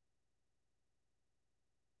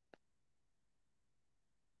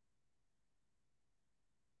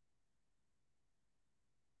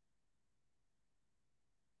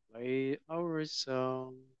 Play our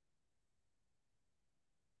song.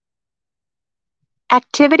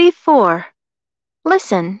 Activity 4.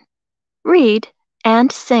 Listen, read, and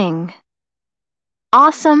sing.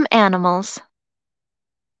 Awesome animals.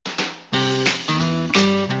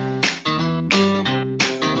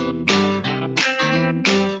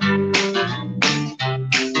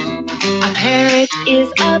 A parrot is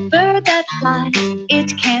a bird that flies.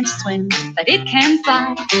 It can't swim, but it can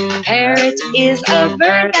fly. A parrot is a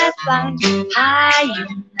bird that flies high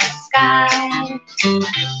in the sky.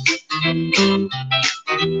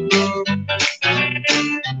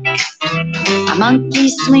 A monkey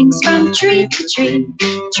swings from tree to tree,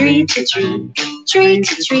 tree to tree, tree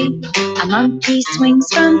to tree. A monkey swings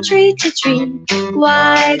from tree to tree.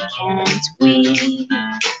 Why can't we?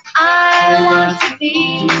 I want to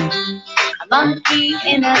be a monkey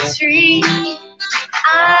in a tree.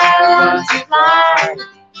 I want to fly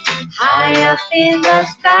high up in the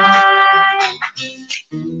sky.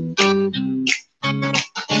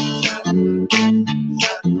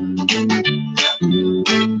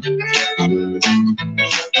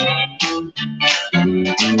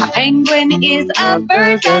 A penguin is a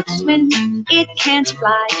bird that swims. It can't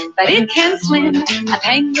fly, but it can swim. A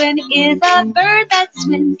penguin is a bird that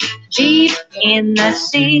swims deep in the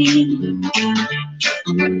sea.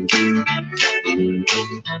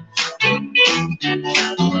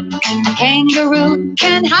 A kangaroo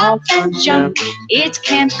can hop and jump. It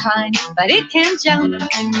can't climb, but it can jump. A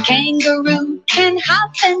kangaroo can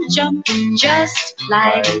hop and jump just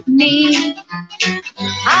like me.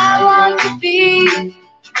 I want to be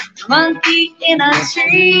a monkey in a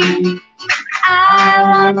tree. I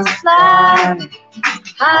want to fly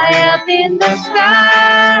high up in the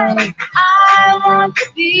sky. I want to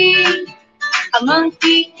be a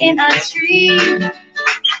monkey in a tree.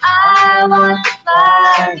 I want to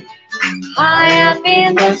fly high up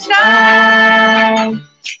in the sky.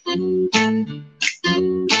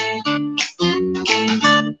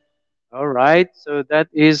 All right, so that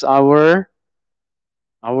is our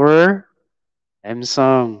theme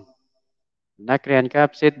song. นักเรียนครับ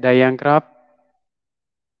sit ได้ยังครับ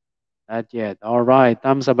Not yet. All right, ต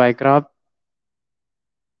ามสบายครับ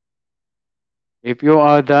If you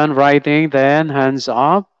are done writing, then hands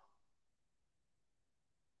up.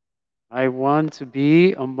 I want to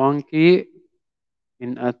be a monkey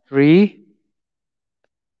in a tree.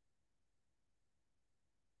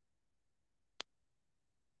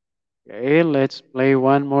 Okay, let's play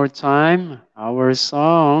one more time our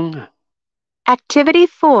song. Activity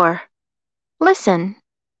 4. Listen,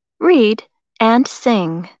 read, and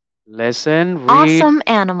sing. Listen, read, Awesome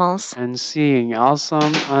animals. and sing.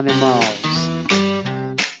 Awesome animals.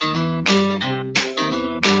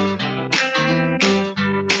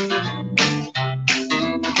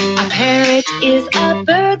 A parrot is a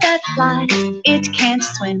bird that flies. It can't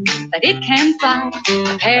swim, but it can fly.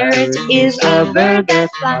 A parrot is a bird that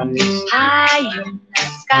flies high in the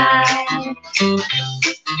sky.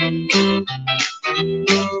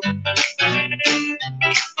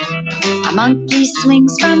 A monkey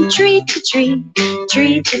swings from tree to tree,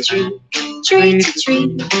 tree to tree, tree to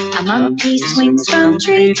tree. A monkey swings from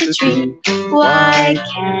tree to tree. Why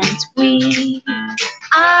can't we?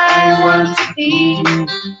 I want to be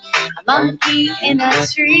a monkey in a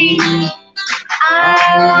tree.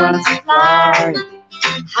 I want to fly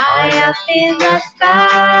high up in the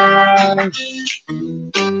sky.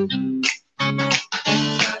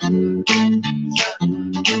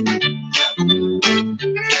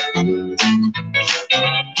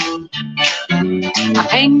 A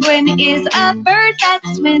penguin is a bird that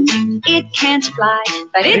swims. It can't fly,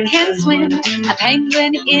 but it can swim. A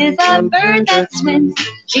penguin is a bird that swims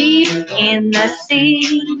deep in the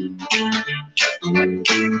sea.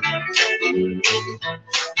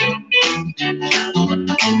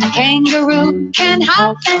 A kangaroo can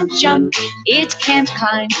hop and jump. It can't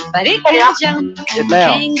climb, but it can jump. A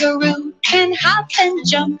kangaroo can hop and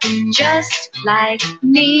jump just like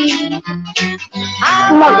me.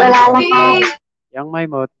 I หมดเวลา want แล้ว to ค่ะ be Yang may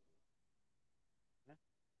mot.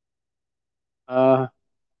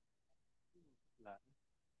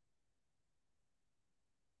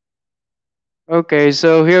 Okay,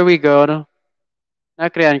 so here we go เนอะนั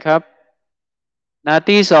กเรียนครับหน้า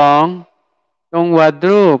ที่สองจงวาด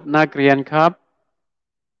รูปนักเรียนครับ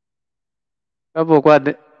ก็บอกว่า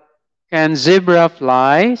can zebra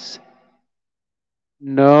flies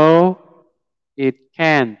no it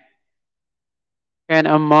can't can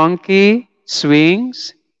a monkey swings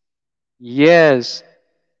yes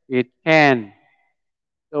it can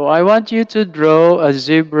so I want you to draw a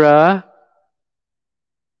zebra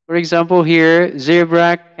for example here zebra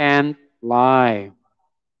can't fly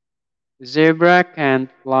zebra can't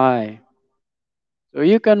fly so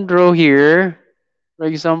you can draw here for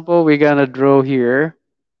example we're gonna draw here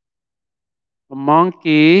a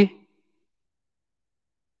monkey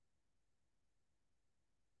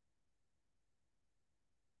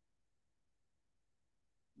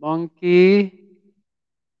monkey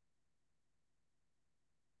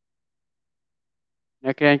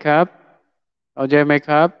นักเรียนครับเข้าใจไหมค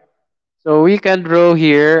รับ so we can draw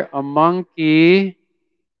here a monkey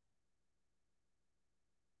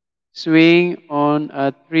swing on a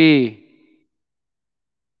tree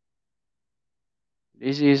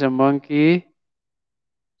this is a monkey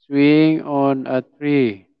swing on a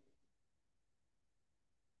tree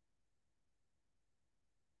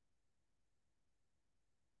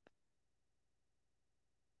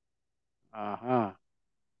aha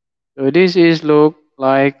so this is look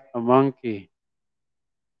like a monkey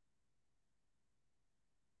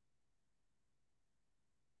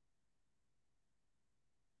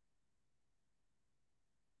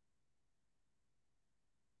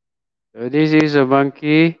so this is a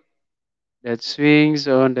monkey that swings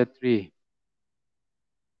on the tree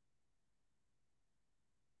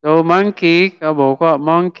so monkey เขาบอกว่า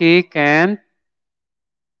monkey can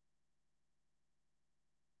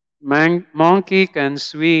monkey can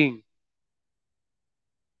swing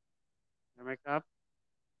ใช่ไหมครับ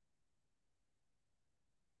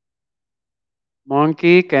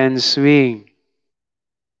monkey can swing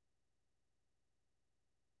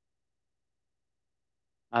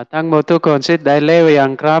ทั้งหมดทุกคนเสร็จได้แล้วยั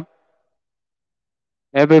งครับ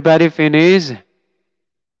everybody finish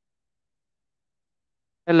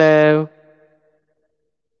hello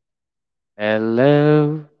hello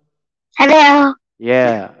ใช่แล้ว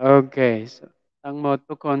yeah okay so ทั้งหมด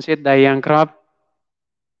ทุกคนเสร็จได้ยังครับ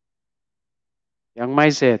ยังไม่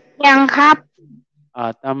เสร็จยังครับ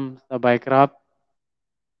ทำสบายครับ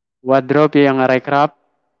wardrobe ยังอะไรครับ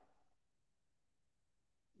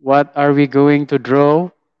what are we going to draw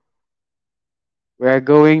we are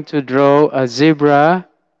going to draw a zebra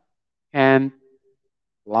can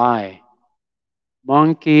fly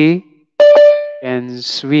monkey can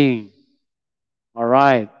swing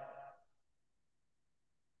alright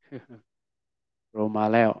โรมา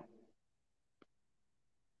แล้ว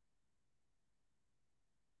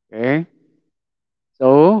Okay.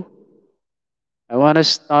 So I want to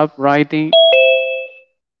stop writing.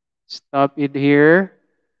 Stop it here.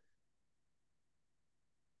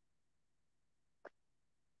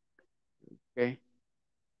 Okay.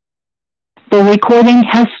 The recording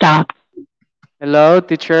has stopped. Hello,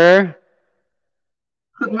 teacher.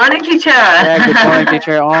 Good morning, teacher. Yeah, good morning,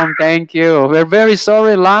 teacher. Thank you. We're very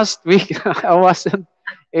sorry last week I wasn't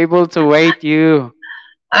able to wait you.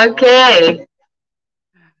 Okay.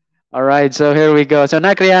 All right, so here we go. So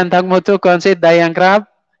นักเรียนทั้งหมดทุกคนเสร็จได้ยังครับ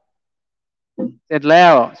เสร็จแล้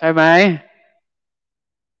วใช่ไหม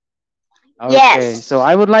Okay, Yes. so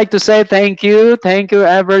I would like to say thank you. Thank you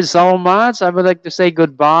ever so much. I would like to say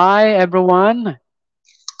goodbye, everyone.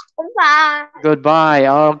 Goodbye. Goodbye.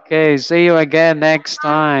 Okay, see you again next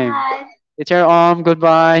time. Teacher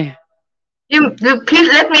goodbye. You please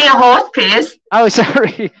let me a host, please. Oh,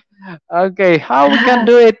 sorry. Okay, how we can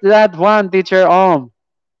do it that one, Teacher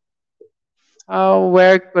Oh,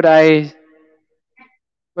 where could I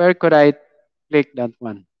click that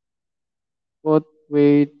one? Put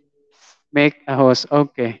we make a host.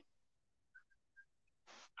 Okay.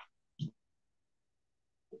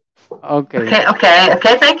 Okay.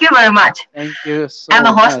 Okay. Thank you very much. Thank you I'm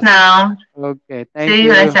a so host much. now. Okay, thank See you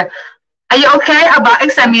you. later. Are you okay about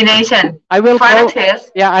examination? I will Final call.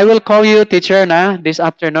 test. Yeah, I will call you, teacher. Na this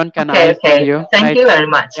afternoon. Can I call Okay. you? Thank you very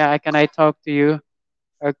much. Yeah, can I talk to you?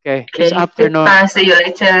 Okay, this Okay. afternoon. Goodbye. See you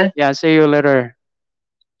later. Yeah, see you later.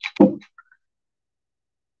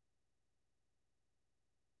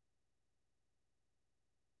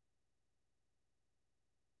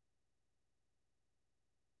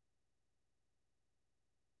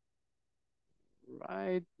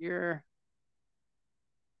 Right here.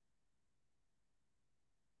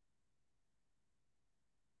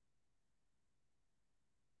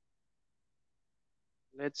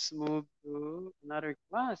 Let's move to another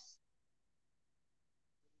class.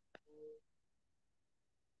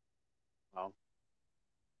 Oh,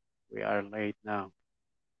 we are late now.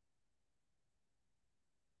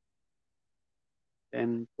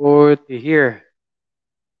 10:40 here.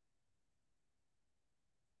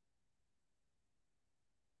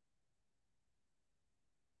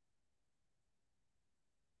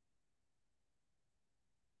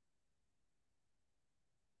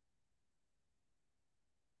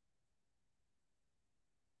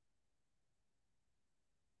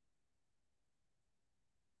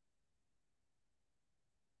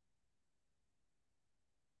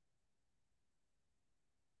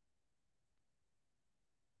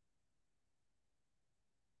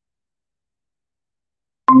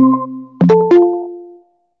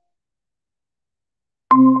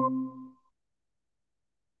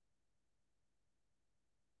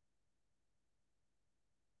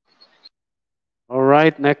 All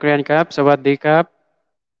right, นักเรียนครับสวัสดีครับ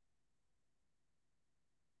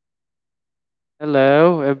Hello,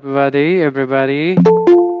 everybody.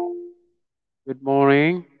 Good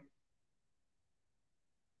morning.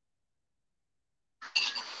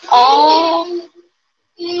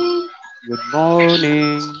 Good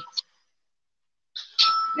morning.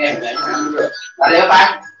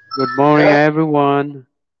 Good morning, everyone.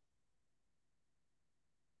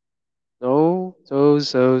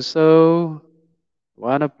 So.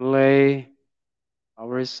 Wanna play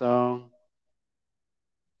our song?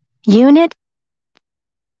 Unit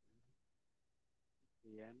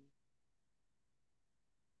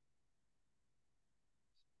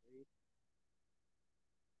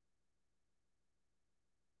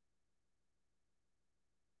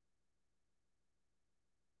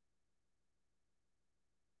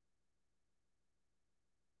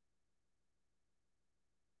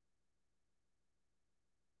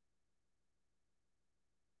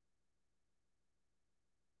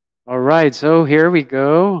All right, so here we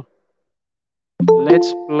go.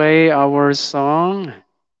 Let's play our song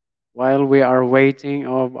while we are waiting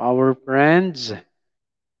of our friends.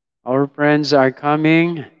 Our friends are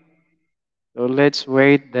coming, so let's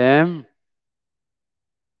wait them.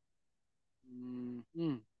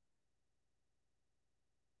 Mhm.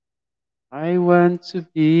 I want to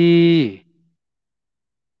be.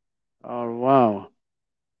 Oh wow.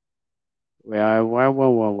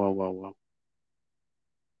 Wow.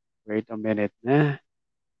 Wait a minute. So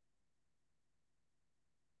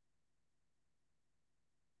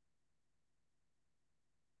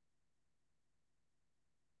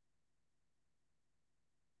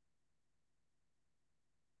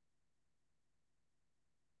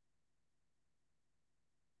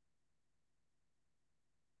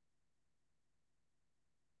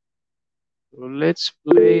let's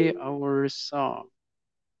play our song.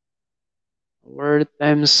 Our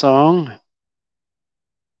theme song.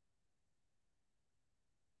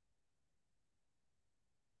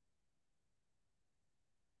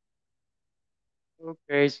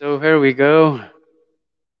 Okay, so here we go.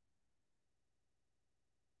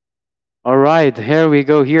 All right, here we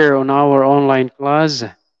go here on our online class.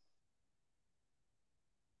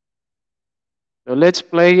 So let's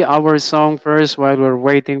play our song first while we're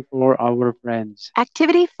waiting for our friends.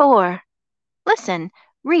 Activity 4. Listen,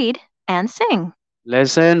 read, and sing.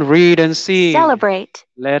 Listen, read, and sing. Celebrate.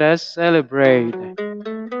 Let us celebrate.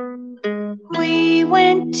 We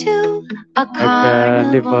went to a A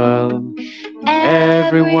carnival. carnival.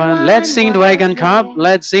 Everyone, let's sing the Wagon Cup.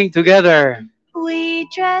 Let's sing together. We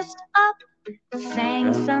dressed up,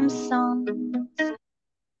 sang some songs.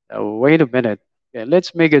 Wait a minute. Okay,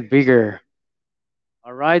 let's make it bigger.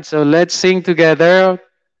 All right, so let's sing together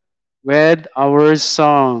with our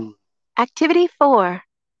song. Activity 4.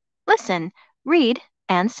 Listen, read,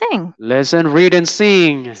 and sing. Listen, read, and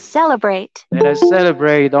sing. Celebrate. Let us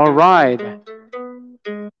celebrate. All right.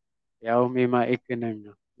 Yaw, may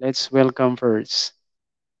maikinang. Let's welcome first.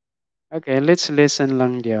 Okay, let's listen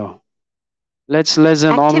lang, Diyaw. Let's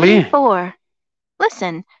listen Activity only. 4.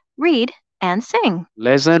 Listen, read, and sing.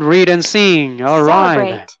 Listen, read, and sing. All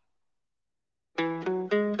right. Celebrate.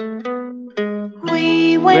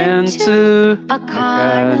 We Went to a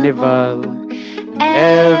carnival.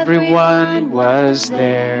 Everyone was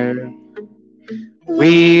there.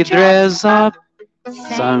 We dressed up,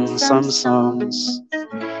 sang some songs,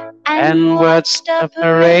 and watched a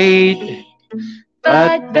parade.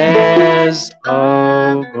 But there's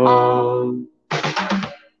all.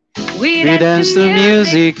 We dance to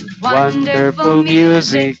music, wonderful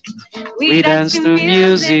music. We dance to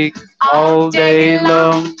music all day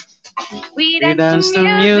long. We dance to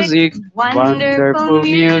music, wonderful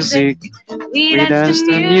music. We dance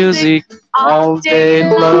to music all day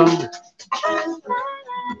long.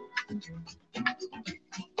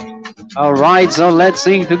 All right, so let's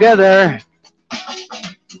sing together.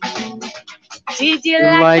 Did you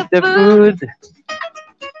You like the food?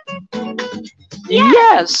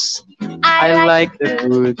 Yes, I like the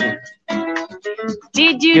food.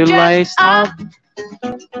 Did You you like dress up? up?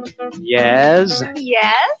 Yes,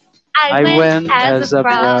 Yes. I went as a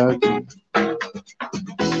frog. frog.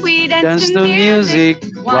 We Dance danced to music,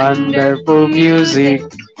 wonderful music.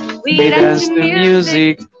 We dance to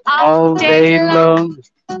music all day long.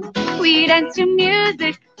 We dance to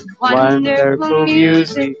music, Wonderful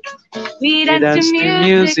music. We We dance dance to to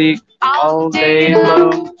music music all day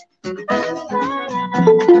long.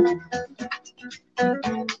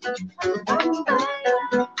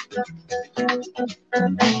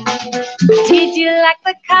 Did you like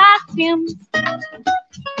the costumes?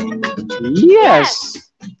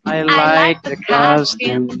 Yes, I like like the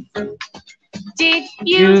costume. Did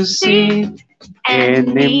You you see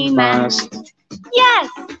any mask? Yes,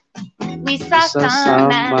 we saw So some some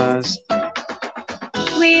masks. mask.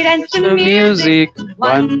 We danced To to music, music,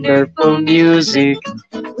 wonderful music.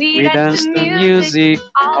 We dance to music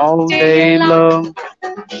all day long.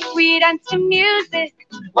 We dance to music,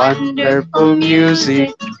 Wonderful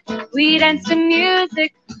music. We dance to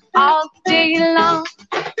music all day long.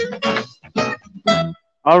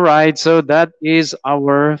 All right, so that is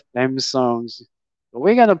our theme songs.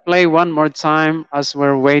 We're gonna play one more time as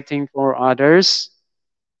we're waiting for others.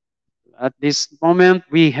 At this moment,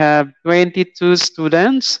 we have 22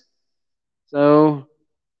 students. So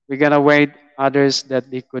we're gonna wait others that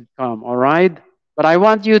they could come. All right. But I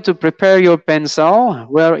want you to prepare your pencil.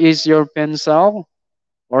 Where is your pencil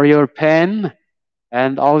or your pen?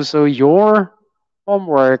 And also your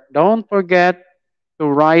homework. Don't forget to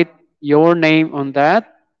write your name on that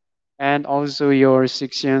and also your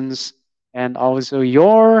sections and also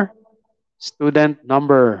your student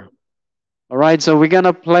number. All right, so we're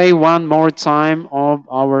gonna play one more time of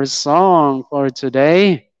our song for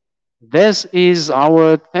today. This is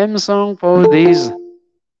our theme song for this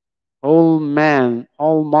whole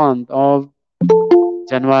month of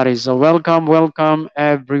January. So welcome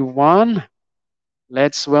everyone.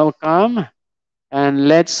 Let's welcome and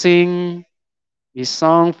let's sing the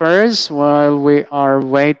song first while we are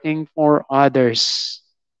waiting for others.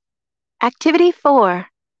 Activity 4.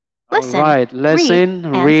 Listen, All right,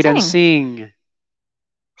 listen, read, and sing. sing.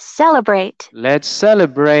 Celebrate. Let's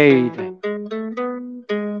celebrate.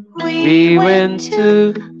 We went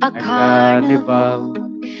to a carnival.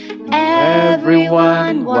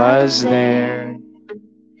 Everyone was there.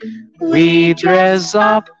 We dressed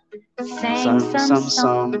up, sang some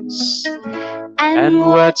songs, and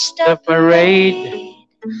watched the parade.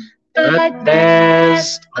 But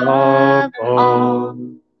best of all,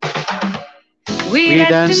 we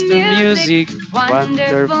danced to music,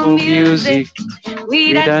 wonderful music.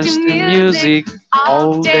 We danced to music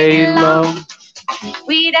all day long.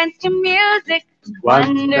 We dance to music,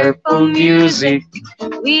 Wonderful music.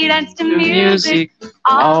 We dance to To music music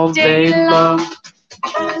all all day day long. long.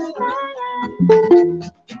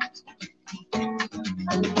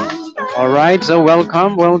 All right, so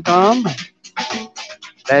welcome, welcome.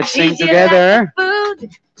 Let's sing Did you like the together. food?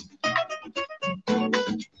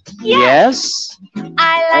 Yes,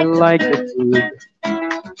 I I like the like the food. food.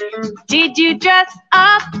 Did you dress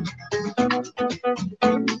up?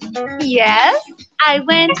 Yes, I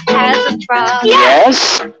went as a frog.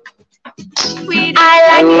 Yes, We I dance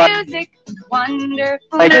to like music,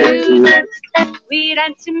 wonderful the food. music. We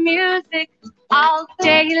dance to music all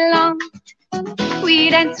day long. We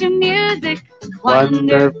dance to music,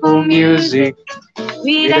 wonderful Wonderful music. music.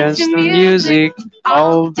 We We dance to dance to music music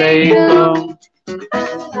all all day day long. long.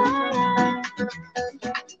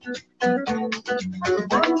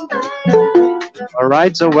 All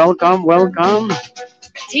right, so welcome, welcome.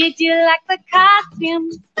 Did you like the costume?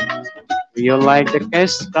 Do you like the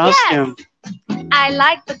Yes, costume? I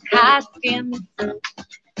like the costume.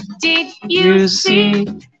 Did you You see see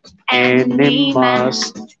any animals.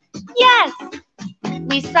 masks? Yes,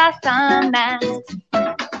 we saw some masks.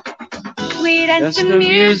 We dance Dance to to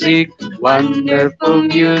music, music, wonderful wonderful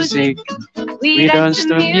music. music. We We dance dance to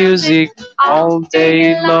to music music all all day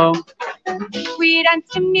day long. long. We dance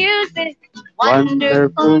to music,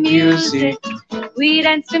 wonderful Wonderful music. music We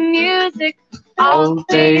dance to music all all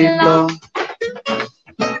day day long. long.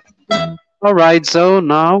 All right, so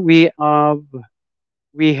now we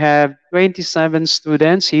have 27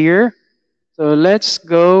 students here. So let's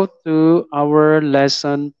go to our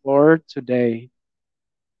lesson for today.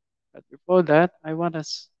 But before that, I want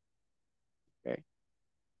us. Okay.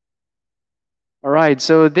 All right.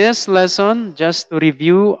 So this lesson, just to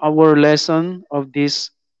review our lesson of this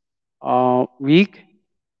week.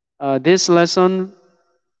 This lesson,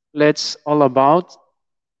 let's all about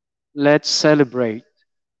let's celebrate.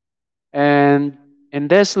 And in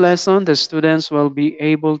this lesson, the students will be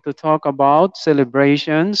able to talk about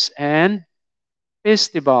celebrations and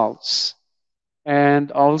festivals.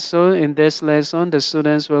 And also in this lesson, the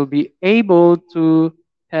students will be able to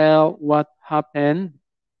tell what happened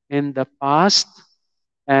in the past.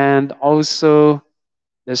 And also,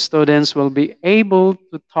 the students will be able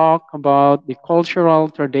to talk about the cultural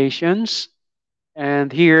traditions.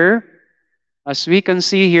 And here, as we can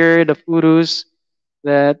see here, the photos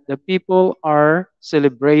that the people are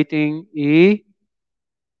celebrating a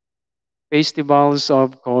festivals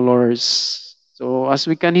of colors. So as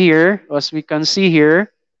we can see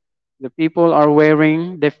here, the people are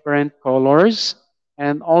wearing different colors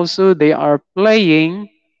and also they are playing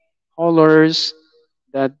colors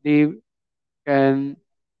that they can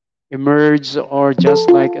emerge or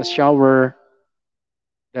just like a shower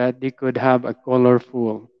that they could have a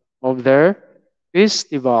colorful of their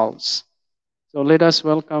festivals. So let us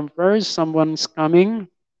welcome first someone's coming.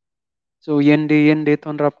 So Yendi Yendi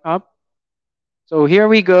Tonrap Kap. So here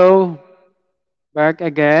we go back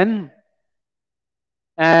again.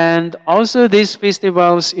 And also these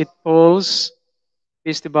festivals it calls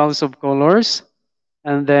festivals of colors.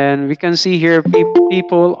 And then we can see here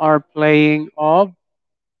people are playing of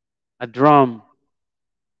a drum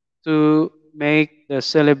to make the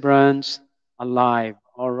celebrants alive.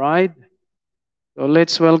 All right. So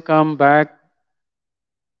let's welcome back.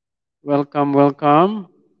 Welcome, welcome.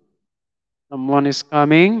 Someone is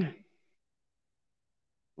coming.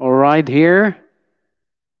 All right, here.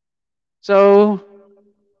 So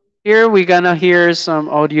here we're gonna hear some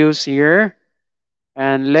audios here,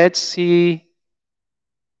 and let's see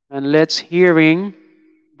and let's hearing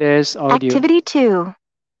this audio. Activity 2.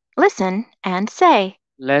 Listen and say.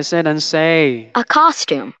 Listen and say. A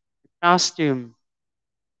costume. Costume.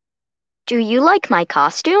 Do you like my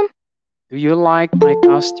costume? Do you like my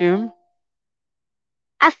costume?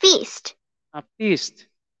 A feast. A feast.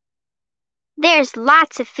 There's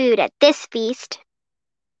lots of food at this feast.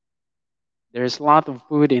 There's a lot of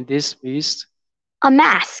food in this feast. A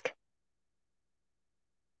mask.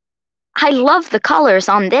 I love the colors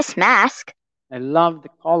on this mask. I love the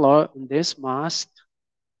color in this mask.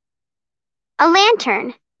 A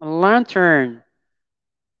lantern. A lantern.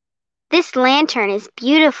 This lantern is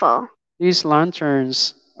beautiful. These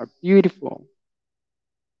lanterns are beautiful.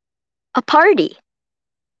 A party.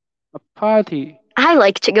 A party. I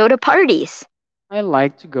like to go to parties. I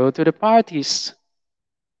like to go to the parties.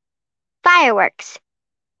 Fireworks.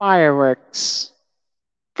 Fireworks.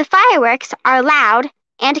 The fireworks are loud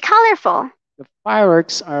and colorful. The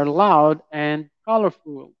fireworks are loud and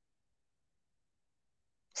colorful.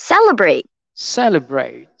 Celebrate.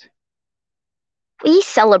 Celebrate. We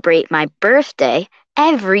celebrate my birthday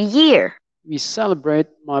every year. We celebrate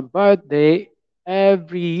my birthday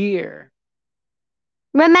every year?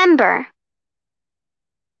 Remember.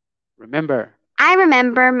 Remember. I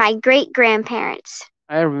remember my great grandparents.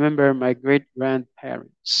 I remember my great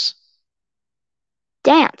grandparents.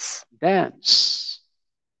 Dance. Dance.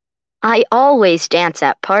 I always dance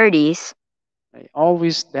at parties. I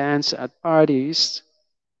always dance at parties.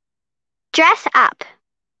 Dress up.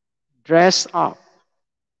 Dress up.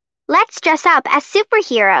 Let's dress up as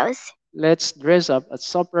superheroes. Let's dress up as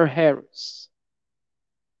superheroes.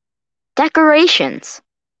 Decorations.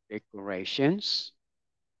 Decorations.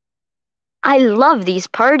 I love these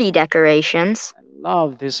party decorations. I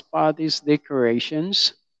love these parties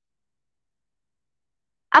decorations.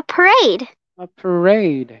 A parade. A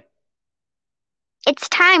parade. It's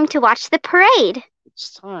time to watch the parade.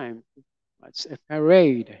 It's time. It's a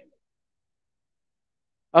parade.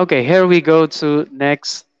 Okay, here we go to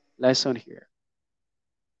next lesson here.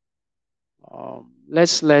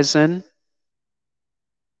 Let's listen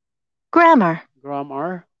Grammar.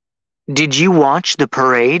 grammar. Did you watch the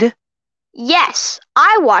parade? Yes,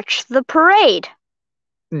 I watched the parade.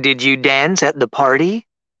 Did you dance at the party?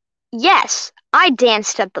 Yes, I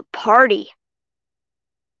danced at the party.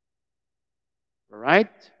 All right.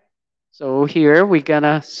 So here we're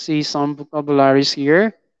gonna see some vocabularies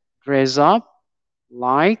here. Dress up,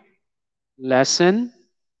 like, lesson,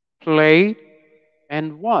 play,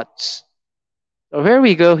 and watch. So here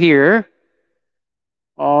we go here.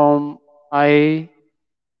 I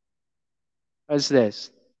what's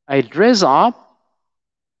this? I dress up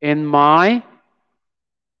in my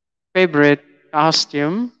favorite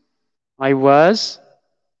costume. I was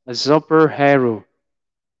a superhero.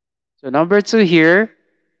 So number two here.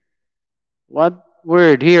 What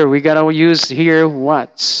word here? We gotta use here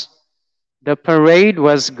what? The parade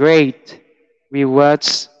was great. We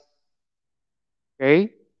watched. Okay.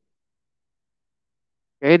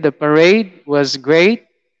 Okay. The parade was great.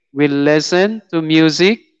 We listened to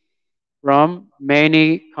music from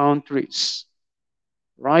many countries.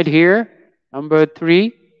 Right here, number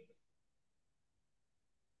three,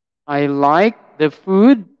 I like the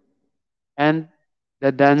food and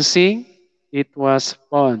the dancing. It was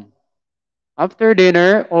fun. After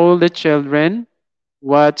dinner, all the children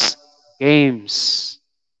watched games.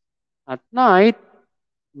 At night,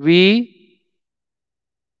 we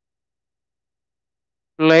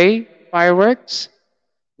play fireworks.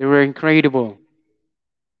 They were incredible.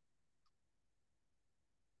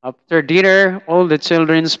 After dinner, all the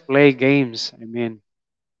children play games.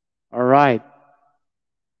 All right.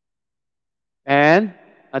 And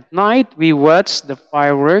at night, we watched the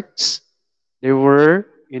fireworks. They were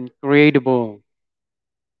incredible.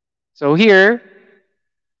 So here,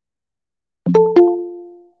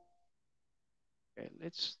 okay,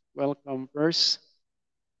 let's welcome first.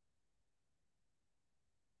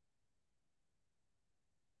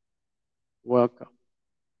 Welcome.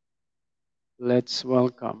 Let's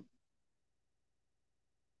welcome.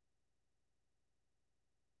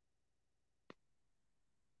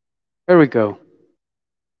 Here we go.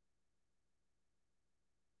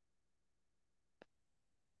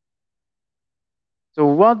 So,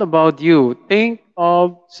 what about you? Think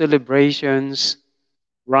of celebrations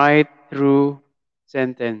right through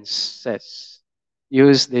sentences.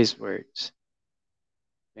 Use these words.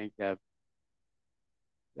 Think of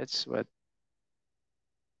that's what.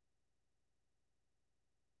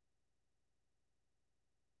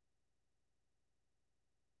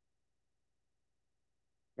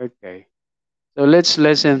 Okay. So let's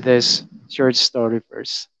listen this short story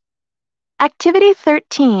first. Activity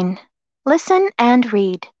 13. Listen and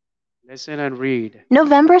read. Listen and read.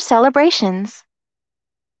 November celebrations.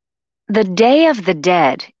 The Day of the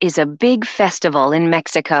Dead is a big festival in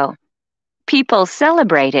Mexico. People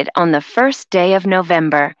celebrate it on the first day of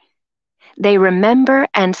November. They remember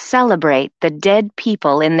and celebrate the dead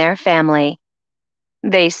people in their family.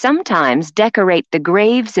 They sometimes decorate the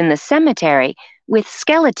graves in the cemetery with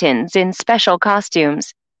skeletons in special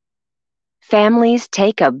costumes. Families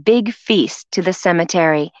take a big feast to the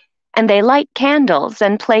cemetery, and they light candles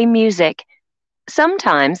and play music.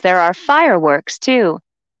 Sometimes there are fireworks, too.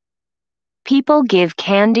 People give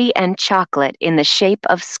candy and chocolate in the shape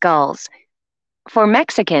of skulls. For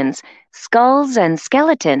Mexicans, skulls and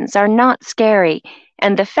skeletons are not scary,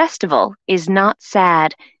 and the festival is not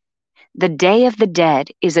sad. The Day of the Dead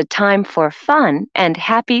is a time for fun and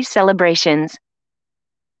happy celebrations.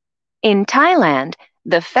 In Thailand,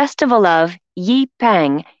 the festival of Yi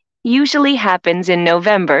Pang usually happens in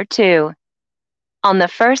November, too. On the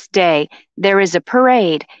first day, there is a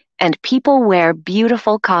parade, and people wear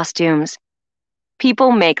beautiful costumes.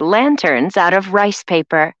 People make lanterns out of rice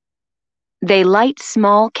paper. They light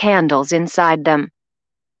small candles inside them.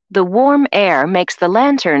 The warm air makes the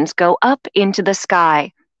lanterns go up into the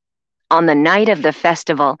sky. On the night of the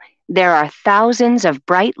festival, there are thousands of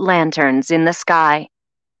bright lanterns in the sky.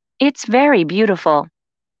 It's very beautiful.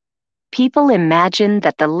 People imagine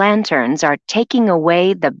that the lanterns are taking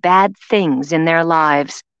away the bad things in their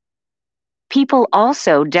lives. People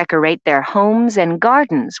also decorate their homes and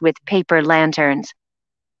gardens with paper lanterns.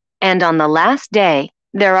 And on the last day,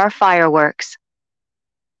 there are fireworks.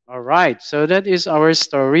 All right, so that is our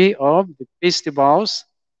story of the festivals,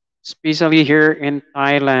 especially here in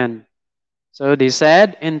Thailand. So they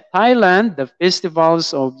said in Thailand, the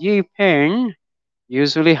festivals of Yipeng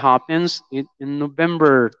usually happens in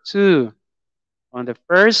November too. On the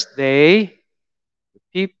first day,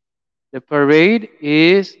 peop- the parade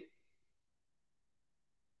is,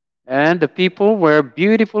 and the people wear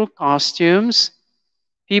beautiful costumes.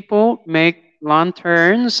 People make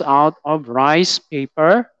lanterns out of rice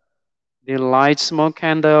paper. They light small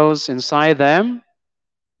candles inside them.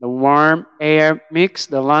 The warm air makes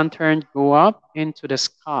the lantern go up into the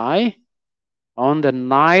sky. On the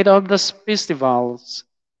night of the festivals,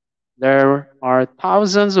 there are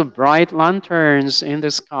thousands of bright lanterns in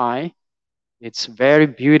the sky. It's very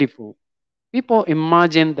beautiful. People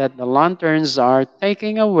imagine that the lanterns are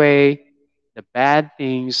taking away the bad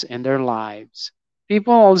things in their lives.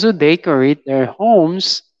 People also decorate their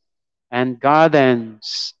homes and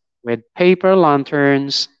gardens with paper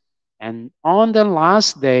lanterns, and on the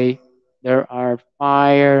last day, there are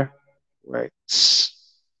fireworks.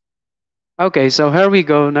 Okay, so here we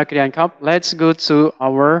go, Nakrian Cup. Let's go to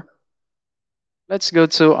our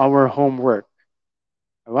homework.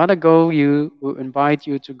 I want to go you invite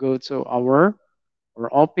you to go to our or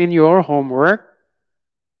open your homework,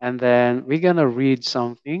 and then we're gonna read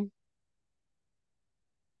something.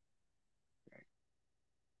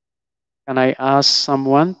 Can I ask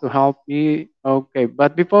someone to help me? Okay,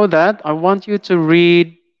 but before that, I want you to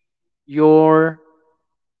read your,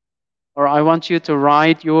 or I want you to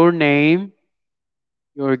write your name,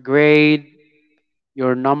 your grade,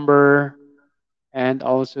 your number, and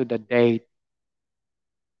also the date.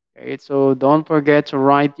 Okay, so don't forget to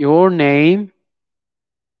write your name,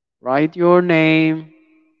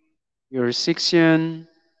 your section,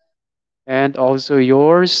 and also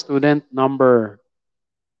your student number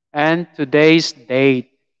and today's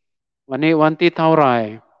date. Wanti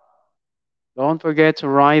taurai. Don't forget to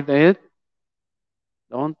write it.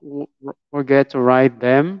 Don't forget to write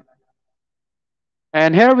them.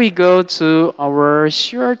 And here we go to our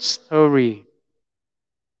short story.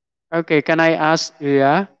 Okay, can I ask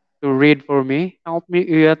Iya to read for me? Help me,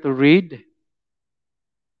 Iya, to read.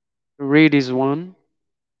 To read is one.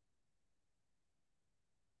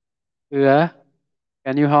 Iya,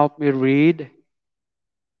 can you help me read?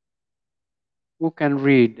 Who can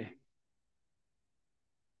read?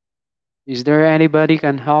 Is there anybody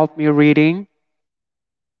can help me reading?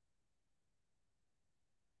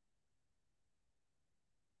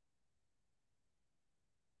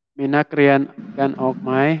 May nakriyan kan ok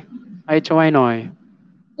mai. Ay, chaway noy.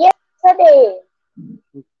 Yesterday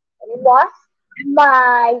was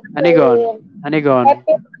my Anigon. friend. Anigon.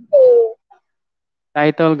 Happy birthday.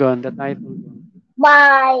 Title gon. The title gon.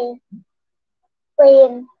 My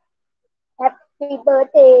friend. Happy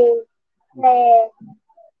birthday. Play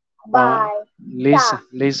Uh, by Lisa. Lisa.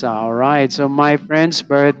 Lisa. All right. So my friend's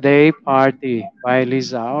birthday party by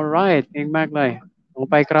Lisa. All right. King Maglay.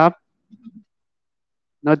 Upay krap?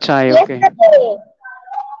 Not shy. Okay. Yesterday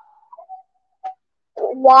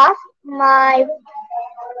was my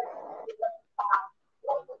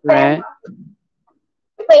friend. Friend.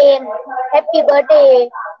 Friend. Happy birthday.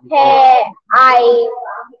 Hey, I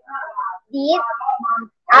did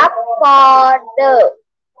up for the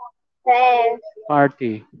friends.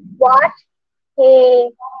 Party. Watch he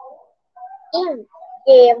in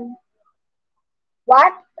game.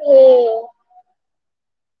 What he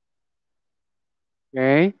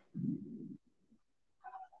Okay.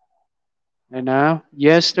 And now,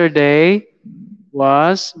 yesterday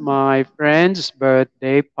was my friend's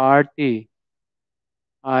birthday party.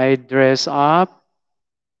 I dress up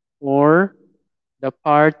for the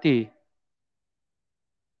party.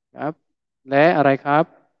 ครับและอะไรครับ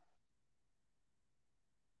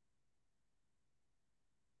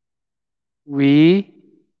we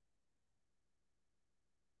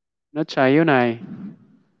นัดชัยอยู่ไหน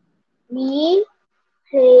we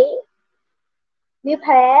play we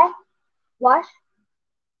play watch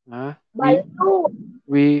ฮะ balloon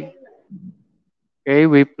we okay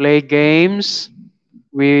we play games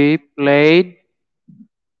we played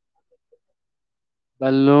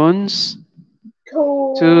balloons to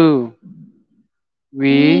too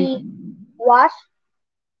We we watch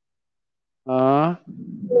uh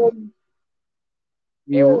a,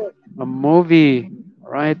 we a movie.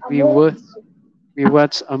 All right. a movie, We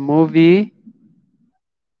watch a movie.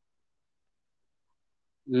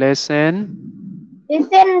 Listen.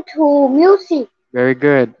 listen to music, Very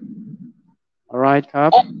good. All right,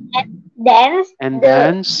 Cup. and dance. And The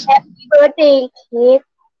dance happy birthday cake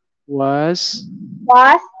was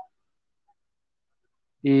was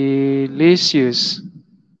delicious.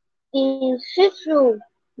 delicious.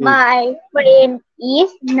 It My friend is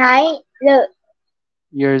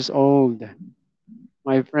years old.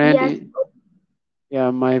 My friend, years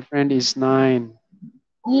yeah, my friend is 9.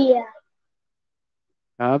 old.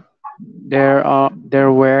 Cup.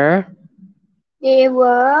 There were There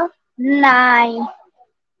were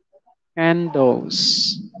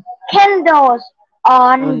candles candles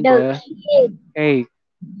on on the the cake. cake,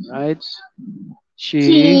 right? She,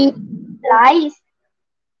 She placed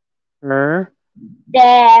her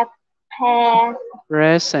their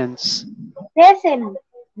presents. present.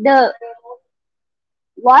 The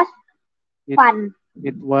was It fun.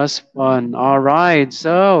 it was fun. All right,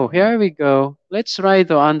 so here we go. Let's try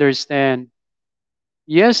to understand.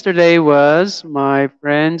 Yesterday was my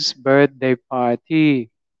friend's birthday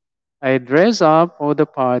party. I dressed up for the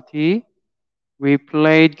party. We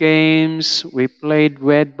played games. We played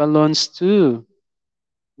wet balloons too.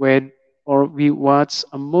 With or we watched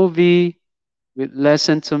a movie. We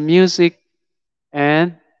listened to music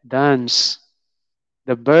and dance.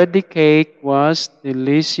 The birthday cake was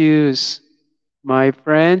delicious. My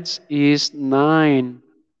friend is 9.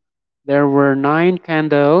 There were 9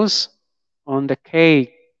 candles on the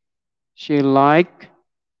cake. She liked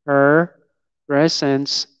her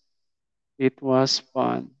presents. It was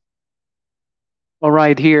fun. All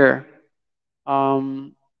right, here.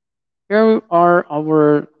 Um, here are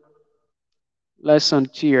our lessons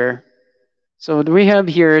here. So we have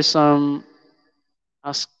here some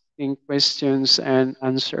asking questions and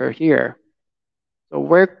answer here. So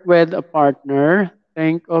work with a partner.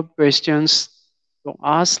 Think of questions to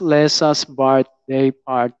ask Lesa's birthday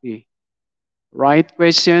party. Write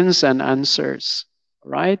questions and answers.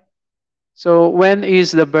 All right? So when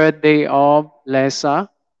is the birthday of Lesa?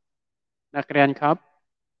 Nakrian Cup?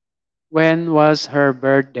 When was her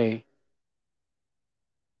birthday?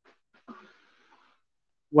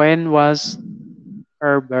 When was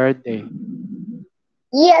her birthday?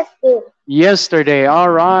 Yes, dear. Yesterday. All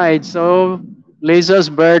right. So Lisa's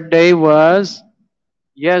birthday was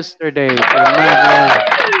yesterday.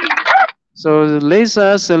 So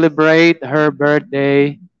Lisa celebrate her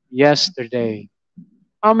birthday yesterday.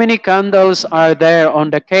 How many candles are there on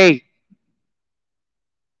the cake?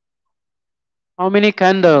 How many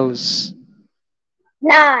candles?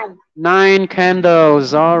 9. 9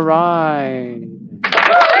 candles. All right.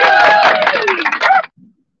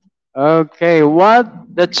 Okay.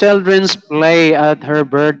 What the children's play at her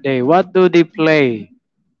birthday? What do they play?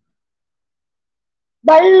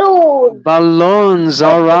 Balloon. Balloons.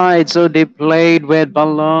 All right. So they played with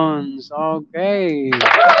balloons. Okay.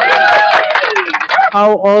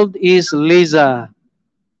 How old is Lisa?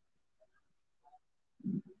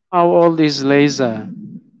 How old is Lisa?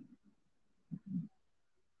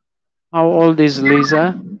 How old is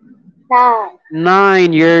Lisa? 9.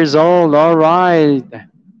 9 years old. All right.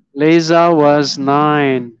 Lisa was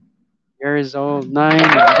 9 years old. 9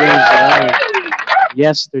 years old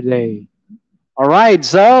yesterday. All right.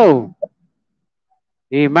 So,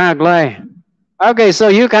 Maglay. Okay. So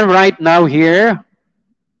you can write now here.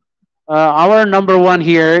 Our number one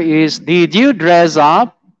here is: did you dress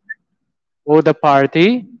up for the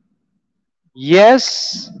party?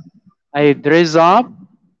 Yes, I dress up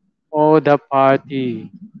for the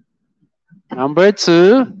party. Number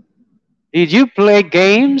two, did you play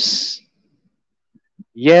games?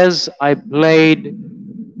 Yes, I played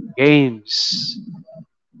games.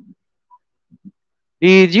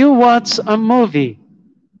 Did you watch a movie?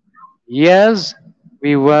 Yes,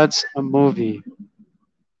 we watched a movie.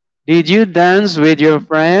 Did you dance with your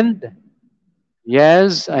friend?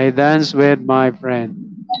 Yes, I danced with my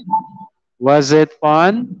friend. Was it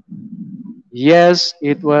fun? Yes,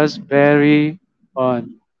 it was very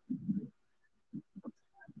fun.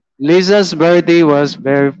 Lisa's birthday was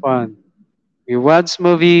very fun. We watched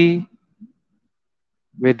movie,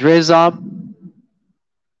 we dress up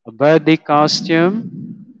a birthday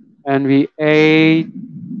costume, and we ate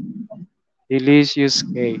delicious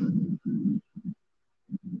cake.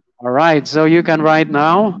 All right, so you can write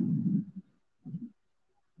now.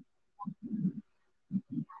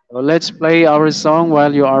 So let's play our song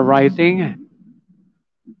while you are writing.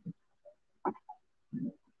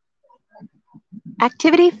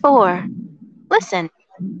 Activity 4. Listen.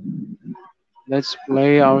 Let's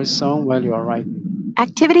play our song while you are writing.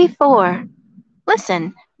 Activity 4.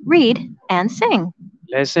 Listen, read, and sing.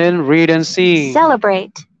 Listen, read, and sing.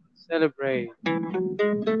 Celebrate. Celebrate.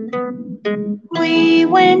 We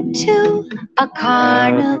went to a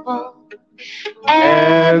carnival.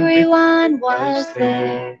 Everyone was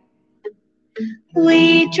there.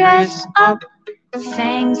 We dressed up,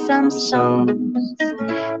 sang some songs,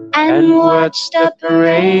 and watched a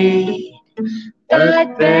parade.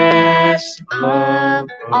 But best of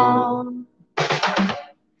all,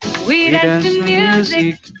 we danced to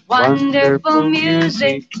music, wonderful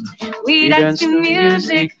music. We danced to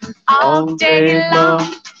music all day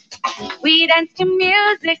long. We danced to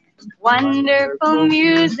music, wonderful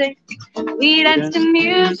music. We danced to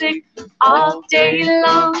music all day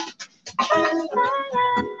long.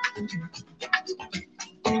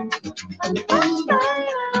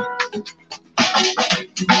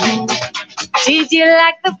 Did you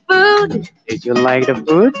like the food? Did you like the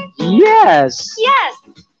food? Yes. Yes,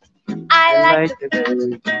 I like the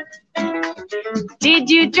food. Did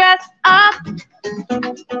you dress up?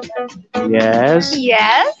 Yes.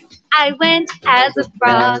 Yes, I went as a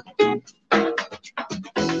frog.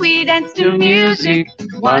 We danced to music,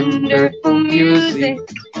 wonderful music.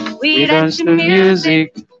 We danced to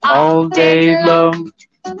music all day long.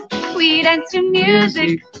 We danced to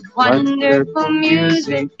music, wonderful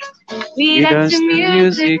music. We danced to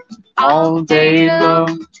music all day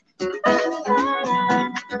long.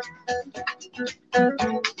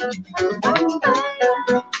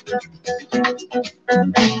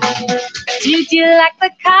 Did you like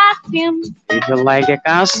the costume? Did you like the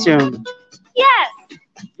costume? Yes,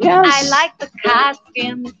 Yes. I like the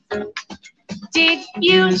costume. Did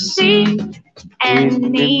you see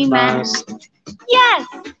any masks? Yes,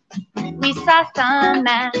 we saw some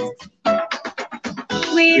masks.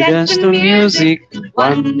 We danced to music,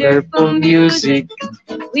 wonderful music.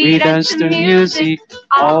 We danced to music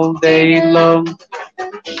all day long.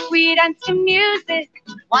 We danced to music,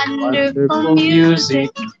 wonderful music.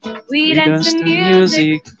 We danced to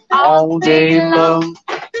music all day long.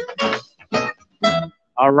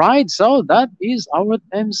 Alright, so that is our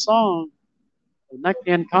theme song. นักเ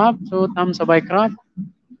รียนครับโชว์ตามสบายครับ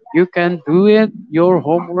You can do it, your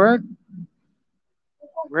homework.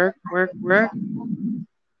 Work.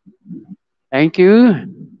 Thank you.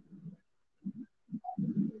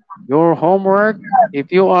 Your homework.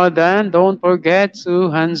 If you are done, don't forget to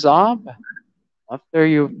hands up after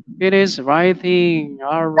you finish writing.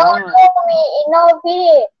 Alright.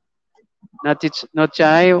 Not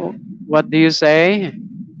shy. What do you say?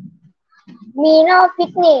 Me no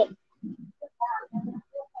picnic.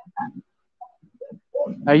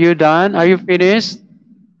 Are you done? Are you finished?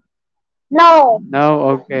 No. No?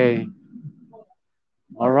 Okay.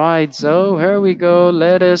 Alright, so here we go.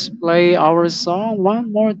 Let us play our song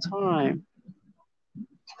one more time.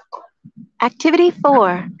 Activity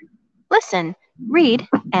 4. Listen, read,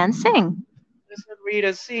 and sing. Listen, read,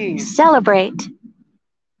 and sing. Celebrate.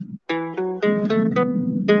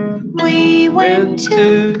 We went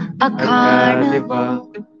to a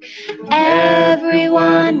carnival.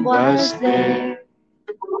 Everyone was there.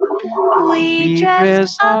 We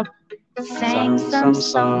dressed up, sang some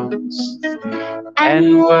songs,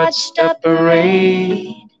 and watched a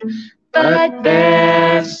parade. But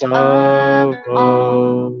best of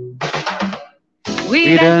all,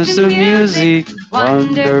 we danced to music,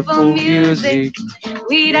 wonderful music.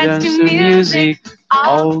 We danced to music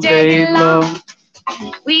all day long.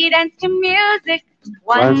 We danced to music,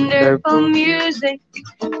 wonderful music.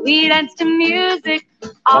 We danced to music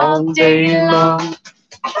all day long.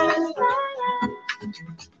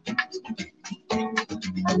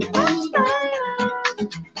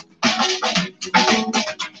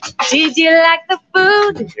 Did you like the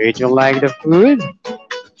food? Did you like the food?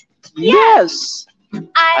 Yes.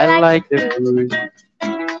 I like the food.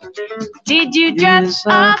 Did you dress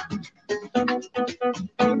up?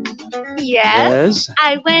 Yes.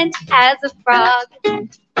 I went as a frog.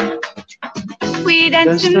 We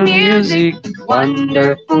danced to music,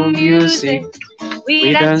 wonderful music.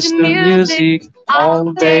 We danced to music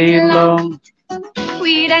all day long.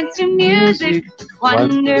 We danced to music,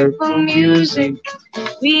 wonderful music.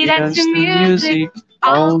 We danced to music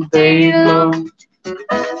all day long.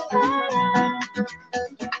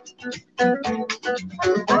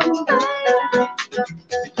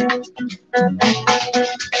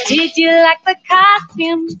 Did you like the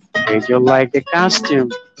costume? Did you like the costume?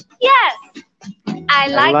 Yes, I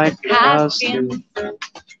like the costume.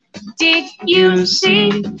 Did you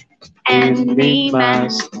see any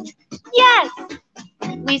masks? Yes,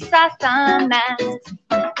 We saw some masks.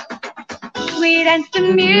 We danced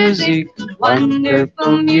to music,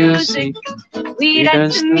 wonderful music. We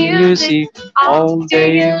danced to music all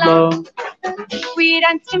day long. We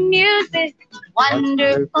danced to music,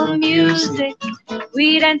 wonderful music.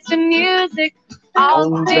 We danced to music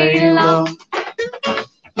all day long.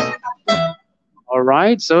 All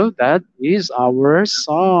right, so that is our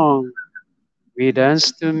song. We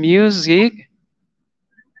dance to music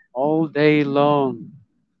all day long.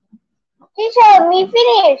 Teacher, me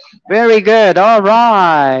finish. Very good. All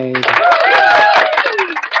right.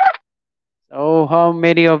 So how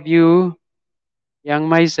many of you yang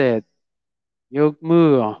may said? Yog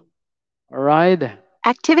mu. All right.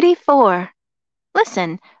 Activity 4.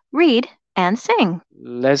 Listen, read, and sing.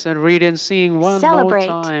 Let's read and sing one more Celebrate.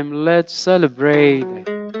 time. Let's celebrate.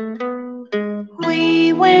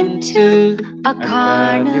 We went to a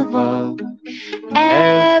carnival.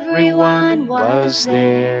 Everyone was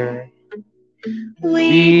there.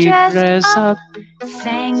 We dressed up,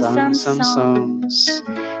 sang some songs,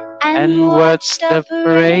 and watched the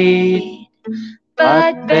parade.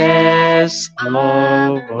 But best of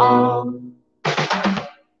all,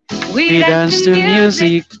 we danced to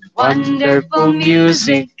music, wonderful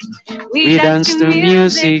music. We danced to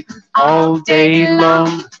music all day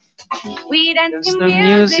long. We danced to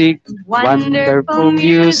music, wonderful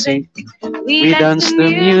music. We danced to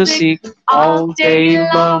music all day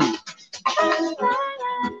long.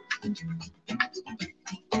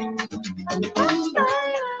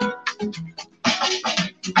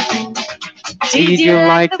 Did you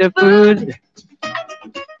like the food?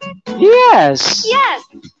 Yes. Yes,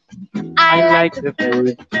 I I like like the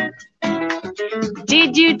food.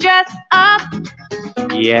 Did you dress up?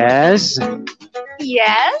 Yes.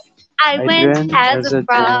 Yes, I I went went as as a a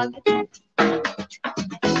frog.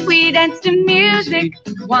 We danced to music,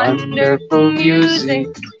 wonderful wonderful music. music.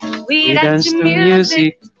 We We danced dance to to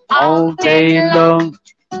music music all all day day long. long.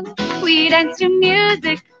 We danced to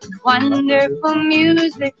music, wonderful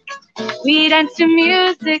music. We danced to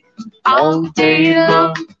music all All day day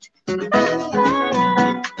long. long.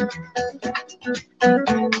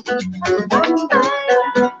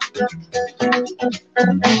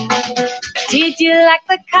 Did you like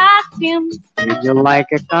the costumes? Did you like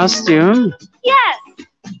a costume? Yes,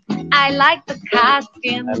 I like the I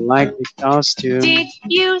costumes. like the costume. Did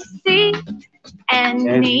you see any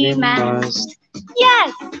Any masks? mask.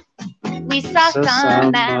 Yes, we saw So some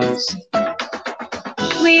some masks. mask.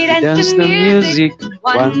 We We danced dance to to music, music,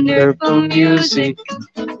 wonderful wonderful music. music.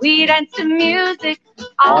 We danced to music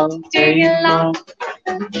all All day day long. long.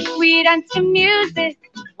 We danced to music,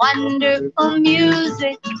 wonderful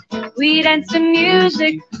music. We danced to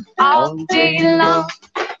music all day long.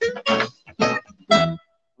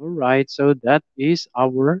 All right, so that is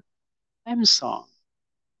our theme song.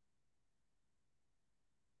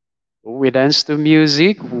 We dance to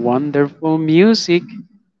music, wonderful music,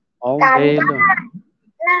 all การ day บ้าน long.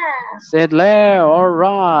 หน้า Said Leo, all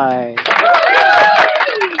right.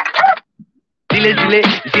 Zile zile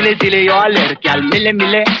zile zile yo lerkyal mile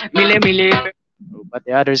mile mile mile. Oh, but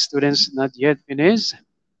the other students not yet finished.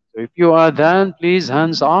 So if you are done, please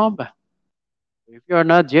hands up. If you are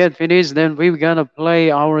not yet finished, then we're gonna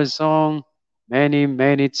play our song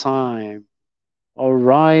many times. All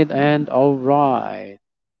right and all right.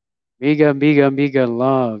 Bigger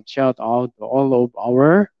love. Shout out to all of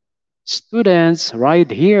our students right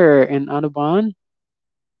here in Anuban,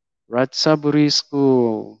 Ratsaburi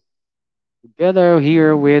School. Together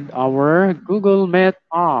here with our Google Meet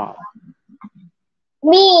app.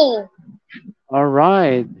 มี All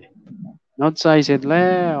right. Not size it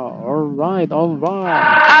loud. All right, all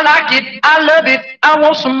right. I like it, I love it, I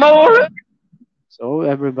want some more. So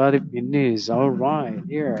everybody finish. All right,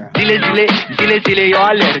 here. Zile zile zile zile yo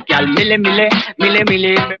lerkyal mile mile mile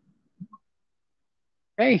mile.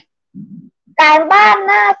 Hey. การบ้านห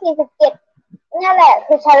น้า47นี่แหละ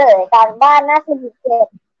คือเฉลยการบ้านหน้า47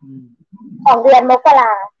 Hmm. ของเดือนมกร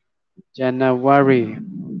า January.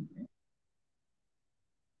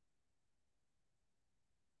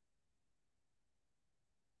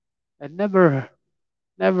 I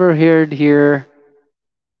never heard here.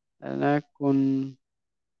 Kun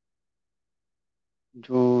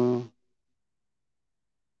Jo.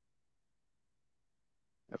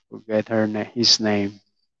 I forget his name.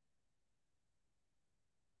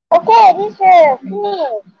 โอเคที่เชอร์นี่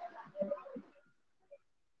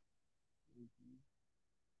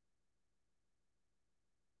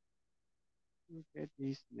Forget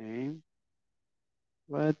his name.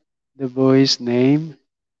 What the boy's name?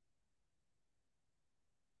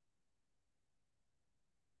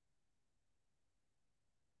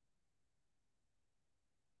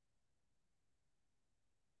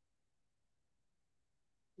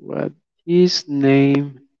 His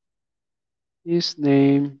name. His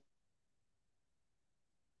name.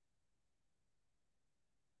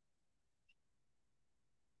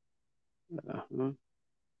 Uh-huh.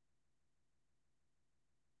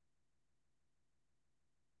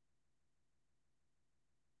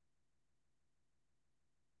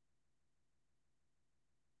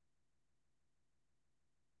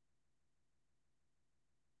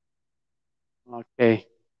 Okay.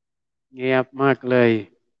 เงียบมากเลย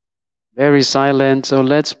Very silent. So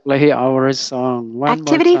let's play our song one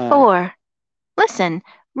more Activity time. 4. Listen,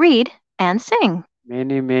 read, and sing.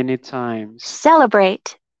 Many, many times.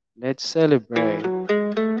 Celebrate. Let's celebrate.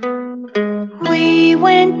 We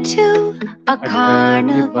went to a A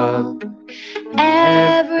carnival.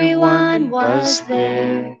 Everyone Everyone was was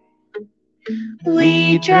there. there.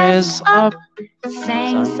 We We dressed dressed up, up,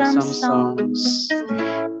 sang sang some some songs, songs,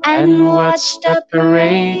 and and watched watched the the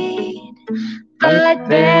parade. parade. But But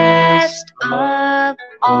best best of of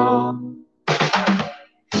all, all,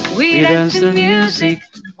 we we danced dance to to music, music,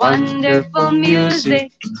 wonderful wonderful music.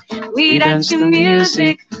 music. We We danced dance to to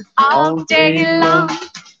music music all all day day long. long.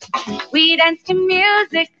 We danced to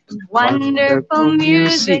music, wonderful Wonderful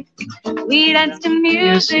music. music, We danced to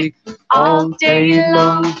music music all all day day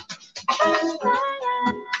long. long.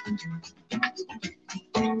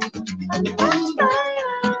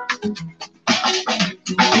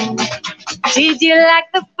 Did you like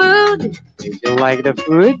the food? Did you like the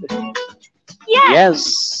food? Yes,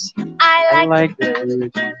 Yes, I I like the like the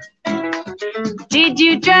food. food. Did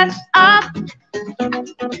you dress up?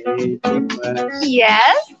 Did you was?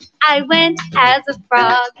 Yes, I went as a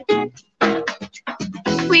frog.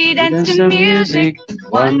 We We danced dance to to music, music,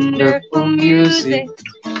 wonderful wonderful music. music.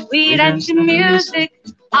 We We danced dance to to music music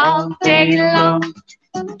all all day day long. long.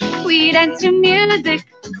 We danced to music,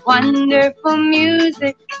 wonderful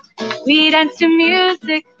music. We danced to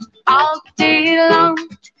music all day long.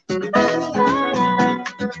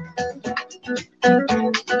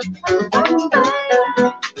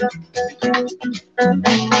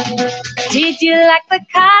 Did you like the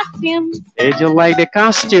costumes? Did you like the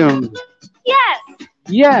costume? Yes,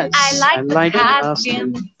 Yes, I I like the like the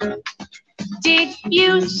costumes. costume. Did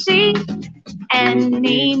you see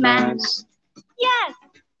any masks? Mask. Yes,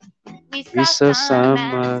 we We saw saw some some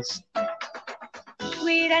masks. mask.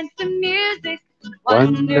 We danced to music,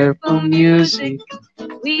 Wonderful wonderful music. music.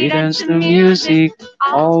 We We danced dance to to music music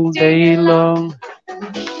all all day day long. long.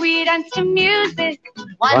 We danced to music,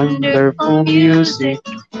 wonderful Wonderful music. music.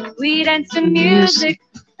 We danced to Music. music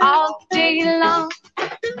all day long.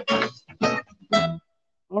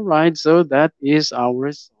 All right, so that is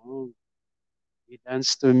our song. We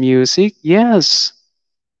dance to music. Yes,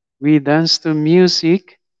 we dance to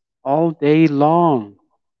music all day long.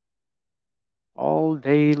 All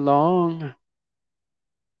day long.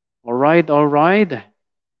 All right, all right.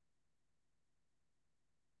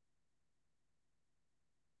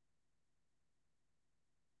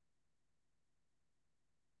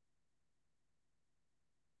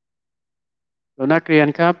 So นักเรียน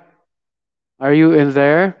ครับ are you in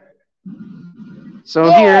there?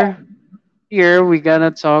 So here we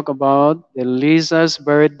gonna talk about the Lisa's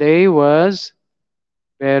birthday was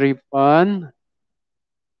very fun.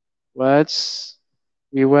 What's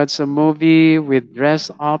we watched a movie with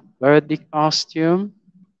dress up birthday costume.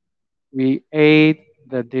 We ate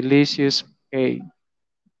the delicious cake.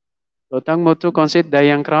 So ทั้งหมดทุกคนเสร็จได้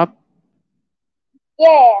ยังครับ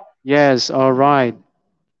Yeah. Yes, all right.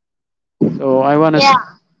 So I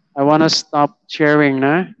wanna stop sharing น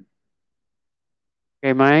ะ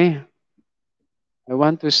Okay ไหม I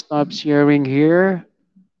want to stop sharing here.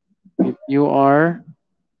 If you are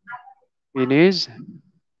finished.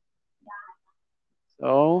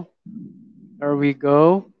 So there we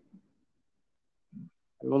go.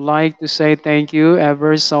 I would like to say thank you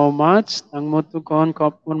ever so much. ทั้งหมดทุกคนขอ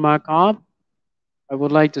บคุณมากครับ I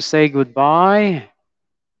would like to say goodbye.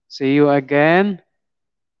 See you again.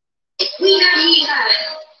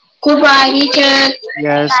 Goodbye, teacher.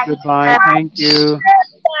 Yes, goodbye. Thank you.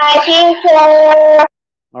 Bye, teacher.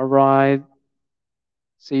 All right.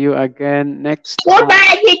 See you again next time.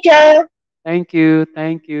 Goodbye, teacher. Thank you.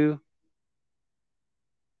 Thank you.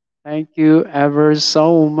 Thank you ever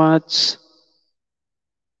so much.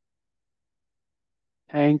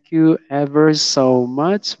 Thank you ever so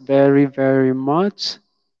much. Very, very much.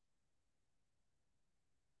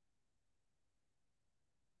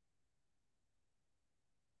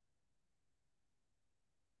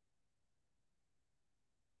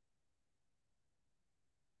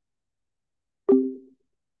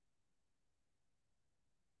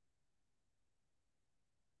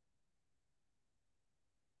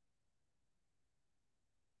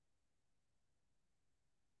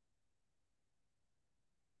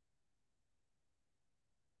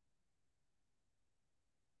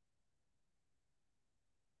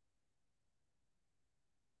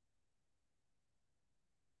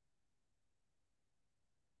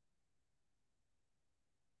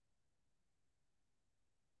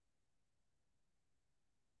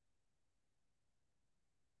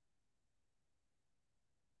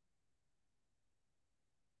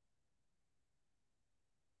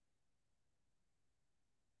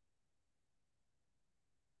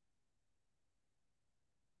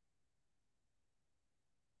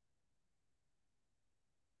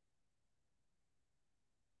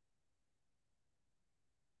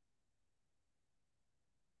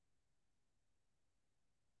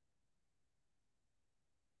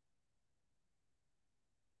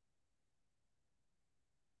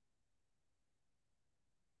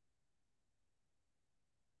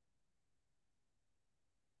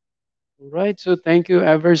 Alright, so thank you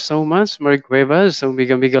ever so much, Mark Cuevas. So,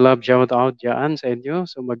 mega love shout out dyan sa inyo.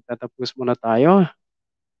 So, magtatapos muna tayo.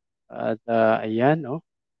 At, ayan, no?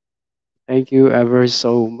 Thank you ever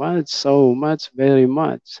so much, very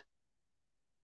much.